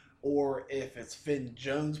or if it's Finn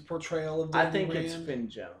Jones' portrayal of Danny Rand. I think it's Finn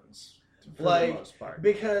Jones. For the most part.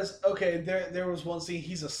 Because, there was one scene,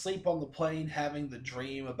 he's asleep on the plane having the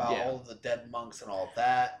dream about all of the dead monks and all of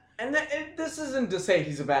that. And this isn't to say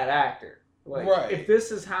he's a bad actor. Like, right. If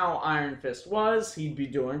this is how Iron Fist was, he'd be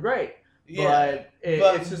doing great. Yeah.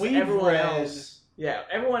 But it's just everyone else. Yeah,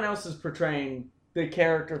 everyone else is portraying the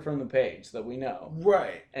character from the page that we know.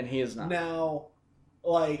 Right. And he is not. Now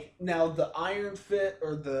the Iron Fist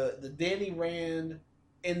or the Danny Rand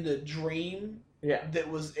in the dream that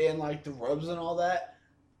was in like the robes and all that,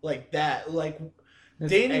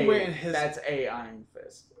 Danny Rand has that's a Iron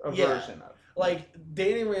Fist, version of. Like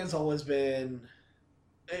Danny Rand's always been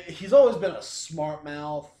a smart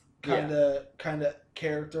mouth kind of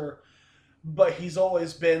character, but he's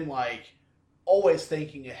always been always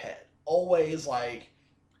thinking ahead, always like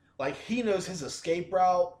he knows his escape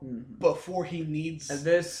route before he needs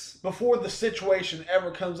before the situation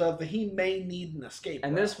ever comes up that he may need an escape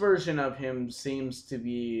route. This version of him seems to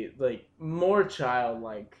be more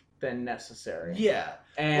childlike than necessary. Yeah.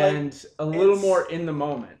 And a little more in the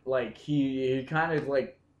moment. He kind of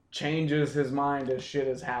changes his mind as shit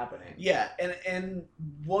is happening. Yeah, and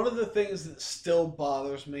one of the things that still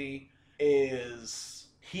bothers me is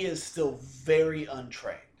he is still very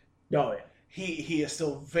untrained. Oh yeah. He is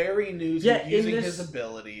still very new to using his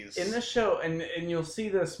abilities. In this show, and you'll see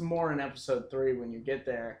this more in episode 3 when you get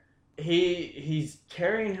there, he's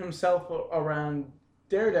carrying himself around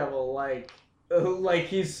Daredevil like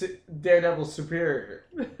he's Daredevil's superior,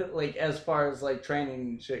 as far as training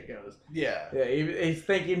and shit goes. Yeah. Yeah, he's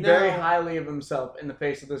thinking very highly of himself in the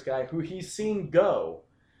face of this guy who he's seen go.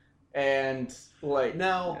 And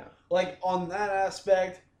on that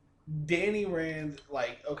aspect, Danny Rand,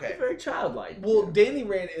 he's very childlike. Well, Danny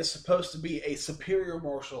Rand is supposed to be a superior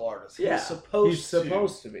martial artist. Yeah, he's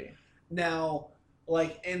supposed to be. Now,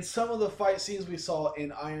 in some of the fight scenes we saw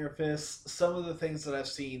in Iron Fist, some of the things that I've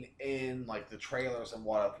seen in the trailers and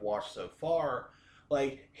what I've watched so far,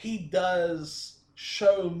 he does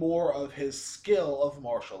show more of his skill of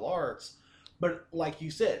martial arts, but like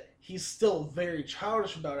you said, he's still very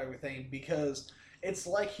childish about everything because it's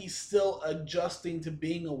he's still adjusting to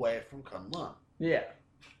being away from Kunlun. Yeah.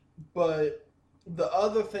 But the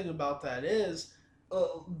other thing about that is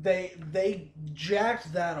they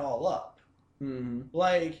jacked that all up.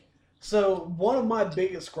 Mm-hmm. So one of my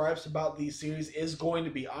biggest gripes about these series is going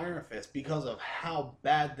to be Iron Fist because of how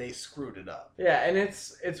bad they screwed it up. Yeah, and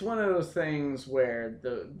it's one of those things where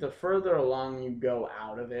the further along you go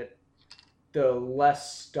out of it, the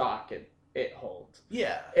less stock it holds.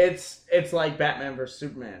 Yeah. It's like Batman vs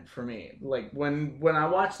Superman for me. When I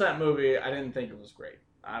watched that movie, I didn't think it was great.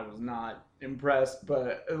 I was not impressed,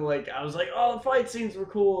 but I was oh, the fight scenes were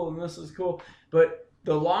cool and this is cool. But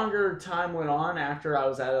the longer time went on after I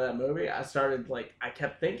was out of that movie, I started I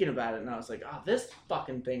kept thinking about it and I was oh, this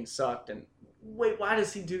fucking thing sucked, and wait, why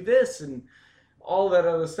does he do this and all that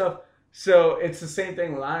other stuff. So it's the same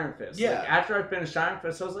thing with Iron Fist. Yeah. After I finished Iron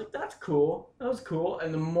Fist, I was that's cool. That was cool.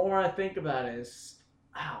 And the more I think about it, it's,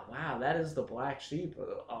 oh, wow, that is the black sheep of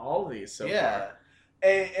all of these so far.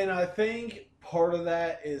 And I think part of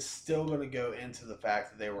that is still going to go into the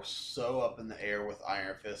fact that they were so up in the air with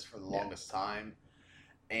Iron Fist for the longest time.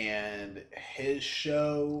 And his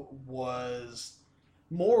show was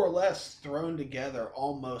more or less thrown together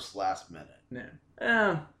almost last minute.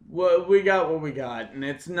 Yeah. Well, we got what we got, and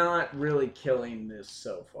it's not really killing this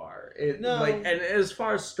so far. And as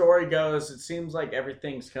far as story goes, it seems like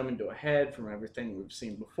everything's coming to a head from everything we've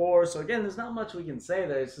seen before. So again, there's not much we can say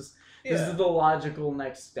there. It's just this is the logical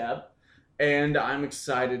next step, and I'm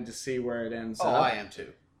excited to see where it ends up. Oh, I am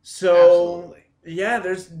too. So absolutely. Yeah,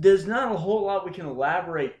 there's not a whole lot we can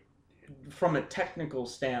elaborate from a technical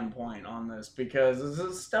standpoint on this because this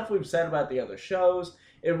is stuff we've said about the other shows.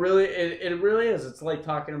 It really is. It's like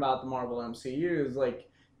talking about the Marvel MCU. It's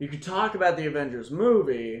you could talk about the Avengers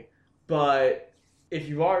movie, But if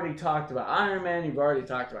you've already talked about Iron Man, you've already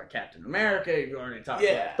talked about Captain America, you've already talked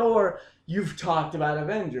about Thor, you've talked about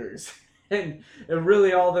Avengers. And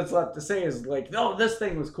really all that's left to say is like, no, this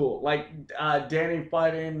thing was cool. Like Danny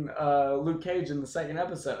fighting Luke Cage in the second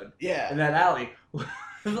episode. Yeah. In that alley.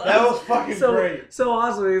 That was fucking great. So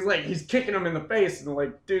awesome. He's kicking him in the face and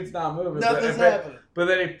like, dude's not moving. Nothing's happening. But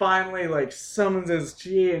then he finally like summons his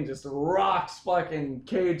chi and just rocks fucking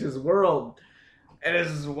Cage's world. And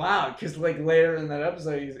it's just wow, because like later in that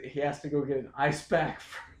episode, he has to go get an ice pack.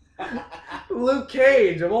 Luke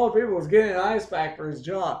Cage, of all people, is getting an ice pack for his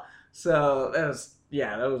jaw. So that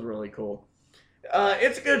was really cool.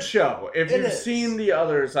 It's a good show. If you've seen the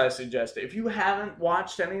others, I suggest it. If you haven't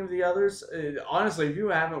watched any of the others, honestly, if you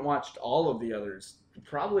haven't watched all of the others,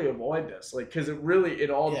 probably avoid this, like because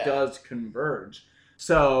it all does converge.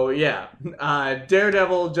 So yeah,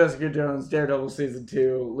 Daredevil, Jessica Jones, Daredevil season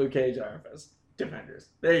 2, Luke Cage, Iron Fist, Defenders.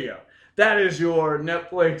 There you go. That is your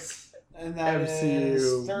Netflix and that MCU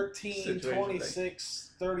is 13,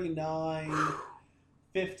 26, 39.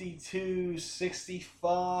 52,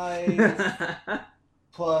 65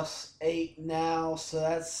 plus 8 now, so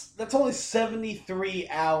that's only 73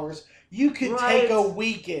 hours. You could take a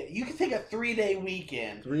weekend. You could take a 3-day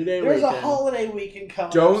weekend. There's a holiday weekend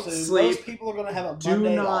coming up soon. Sleep. Most people are going to have a Monday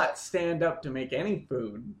Do not off. stand up to make any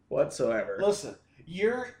food whatsoever. Listen,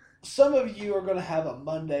 some of you are going to have a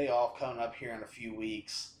Monday off coming up here in a few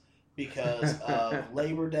weeks because of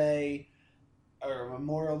Labor Day. Or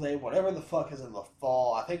Memorial Day, whatever the fuck is in the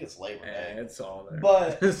fall. I think it's Labor Day. Yeah, it's all there.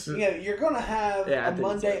 But you're gonna have a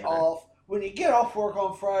Monday off. When you get off work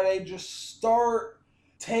on Friday, just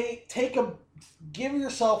give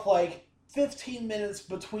yourself like 15 minutes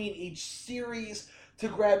between each series to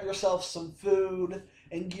grab yourself some food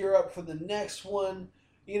and gear up for the next one.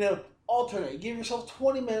 Alternate. Give yourself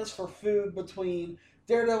 20 minutes for food between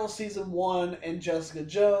Daredevil season 1 and Jessica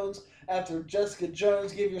Jones. After Jessica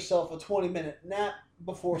Jones, give yourself a 20-minute nap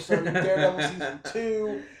before starting Daredevil season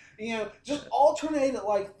 2. Just alternate it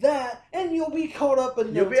like that, and you'll be caught up in no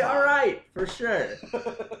time. You'll be all right for sure.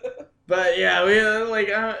 But yeah,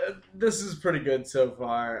 this is pretty good so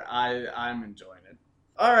far. I'm enjoying it.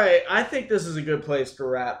 All right, I think this is a good place to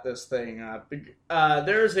wrap this thing up.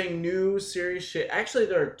 There's a new series shit. Actually,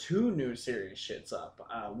 there are 2 new series shits up.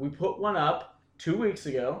 We put one up 2 weeks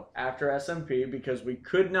ago after SMP because we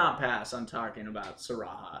could not pass on talking about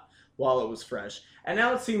Sorta while it was fresh, and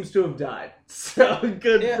now it seems to have died. So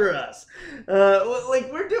good for us.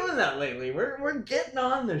 We're doing that lately. We're getting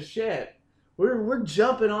on the shit. We're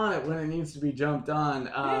jumping on it when it needs to be jumped on.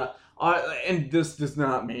 And this does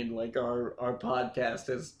not mean like our podcast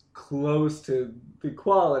is close to the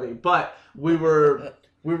quality, but we were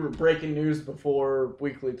breaking news before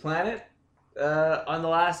Weekly Planet on the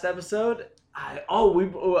last episode. We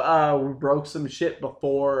broke some shit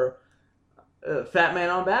before Fat Man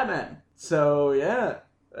on Batman. So yeah,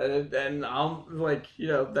 and I'm like,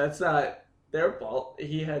 that's not their fault.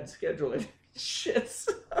 He had scheduling shit.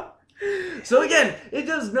 So again, it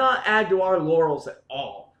does not add to our laurels at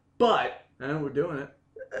all. But we're doing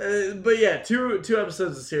it. But yeah, two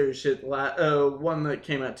episodes of serious shit. One that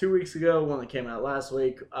came out 2 weeks ago, one that came out last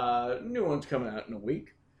week. New one's coming out in a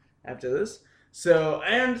week after this. So,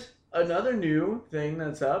 and another new thing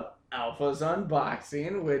that's up, Alpha's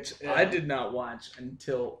Unboxing, which I did not watch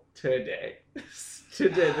until today.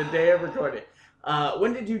 Today, the day of recording.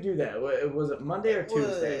 When did you do that? Was it Monday or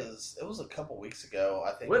Tuesday? It was a couple weeks ago,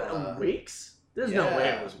 I think. What, weeks? There's no way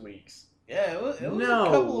it was weeks. Yeah, it was a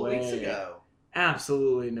couple of weeks ago.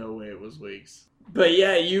 Absolutely no way it was weeks. But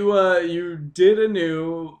yeah, you did a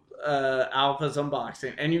new Alpha's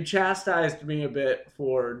Unboxing, and you chastised me a bit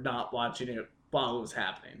for not watching it while it was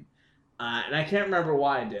happening. And I can't remember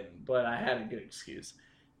why I didn't, but I had a good excuse.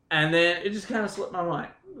 And then it just kind of slipped my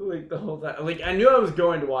mind. Like the whole time. Like I knew I was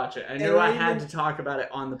going to watch it. I knew I had to talk about it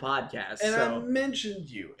on the podcast. And I mentioned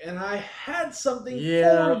you, and I had something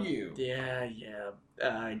for you. Yeah.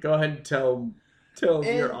 Go ahead and tell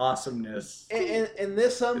your awesomeness. And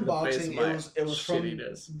this unboxing, it was from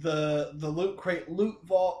the Loot Crate Loot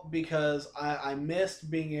Vault because I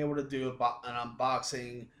missed being able to do an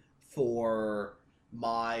unboxing for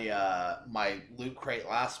my Loot Crate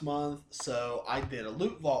last month, so I did a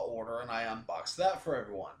Loot Vault order and I unboxed that for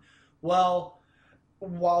everyone. Well,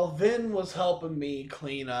 while Vin was helping me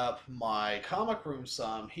clean up my comic room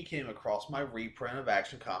some, he came across my reprint of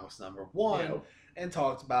Action Comics #1 and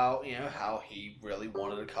talked about how he really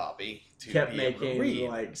wanted a copy to kept be able to read. Making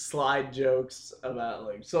like slide jokes about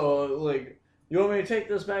you want me to take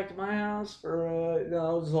this back to my house for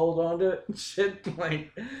just hold on to it and shit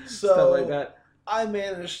stuff like that. I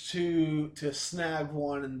managed to snag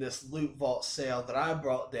one in this loot vault sale that I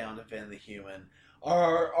brought down to Vin the Human.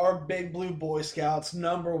 Our big blue Boy Scouts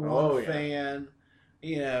 #1 fan.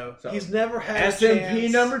 You know, so, he's never had SMP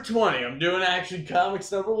 #20. I'm doing Action Comics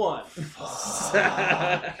 #1.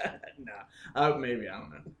 No, maybe, I don't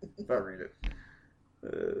know if I read it.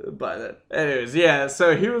 But anyways, yeah.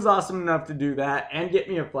 So he was awesome enough to do that and get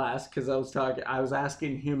me a flask because I was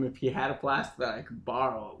asking him if he had a flask that I could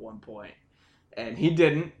borrow at one point, and he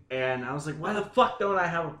didn't. And I was like, "Why the fuck don't I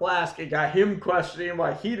have a flask?" It got him questioning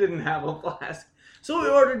why he didn't have a flask. So we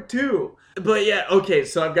ordered 2. But yeah, okay,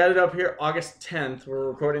 so I've got it up here August 10th. We're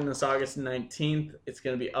recording this August 19th. It's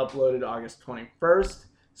going to be uploaded August 21st.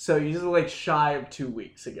 So usually like shy of 2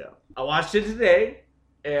 weeks ago. I watched it today,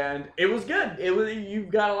 and it was good.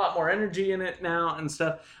 You've got a lot more energy in it now and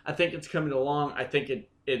stuff. I think it's coming along. I think it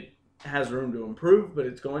has room to improve, but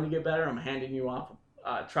it's going to get better. I'm handing you off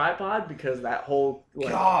a tripod because that whole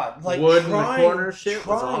wood in the corner shit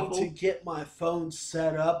was awful. Trying to get my phone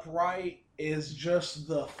set up right is just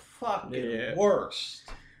the fucking worst.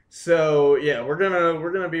 So yeah, we're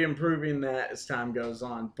gonna be improving that as time goes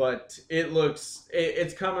on, but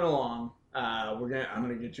it's coming along. I'm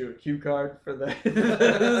gonna get you a cue card for the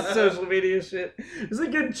social media shit. It's a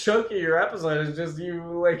good chunk of your episode. It's just you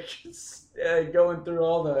like going through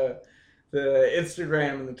all the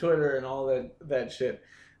Instagram and the Twitter and all that shit.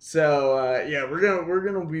 So yeah, we're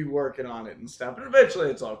gonna be working on it and stuff, and eventually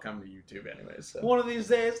it's all coming to YouTube anyway. So one of these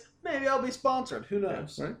days, maybe I'll be sponsored. Who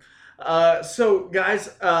knows? Yeah, right? So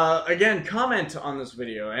guys, again, comment on this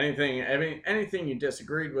video. Anything you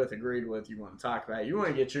disagreed with, agreed with, you want to talk about, you want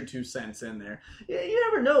to get your 2 cents in there. You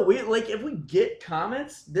never know. If we get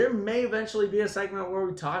comments, there may eventually be a segment where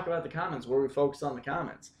we talk about the comments, where we focus on the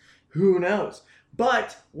comments. Who knows?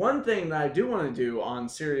 But one thing that I do want to do on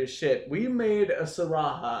serious shit, we made a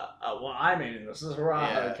Saraha. I made a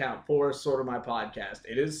Saraha account for Sorta My Podcast.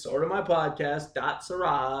 It is Sorta My Podcast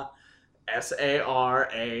 .Saraha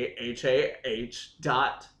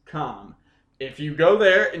SARAHAH.com. If you go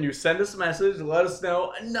there and you send us a message, let us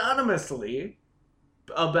know anonymously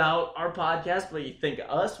about our podcast, what you think of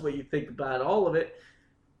us, what you think about all of it.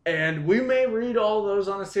 And we may read all those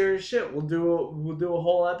on a serious shit. We'll do a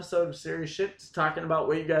whole episode of serious shit just talking about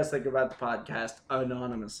what you guys think about the podcast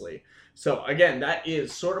anonymously. So again, that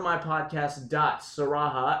is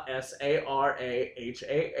sortamypodcast.saraha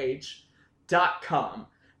SARAHAH.com.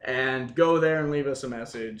 And go there and leave us a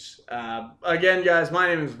message. Again, guys, my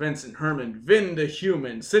name is Vincent Herman, Vin the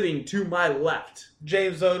Human, sitting to my left.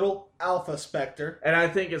 James Odell, Alpha Spectre. And I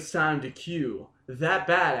think it's time to cue that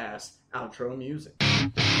badass outro music.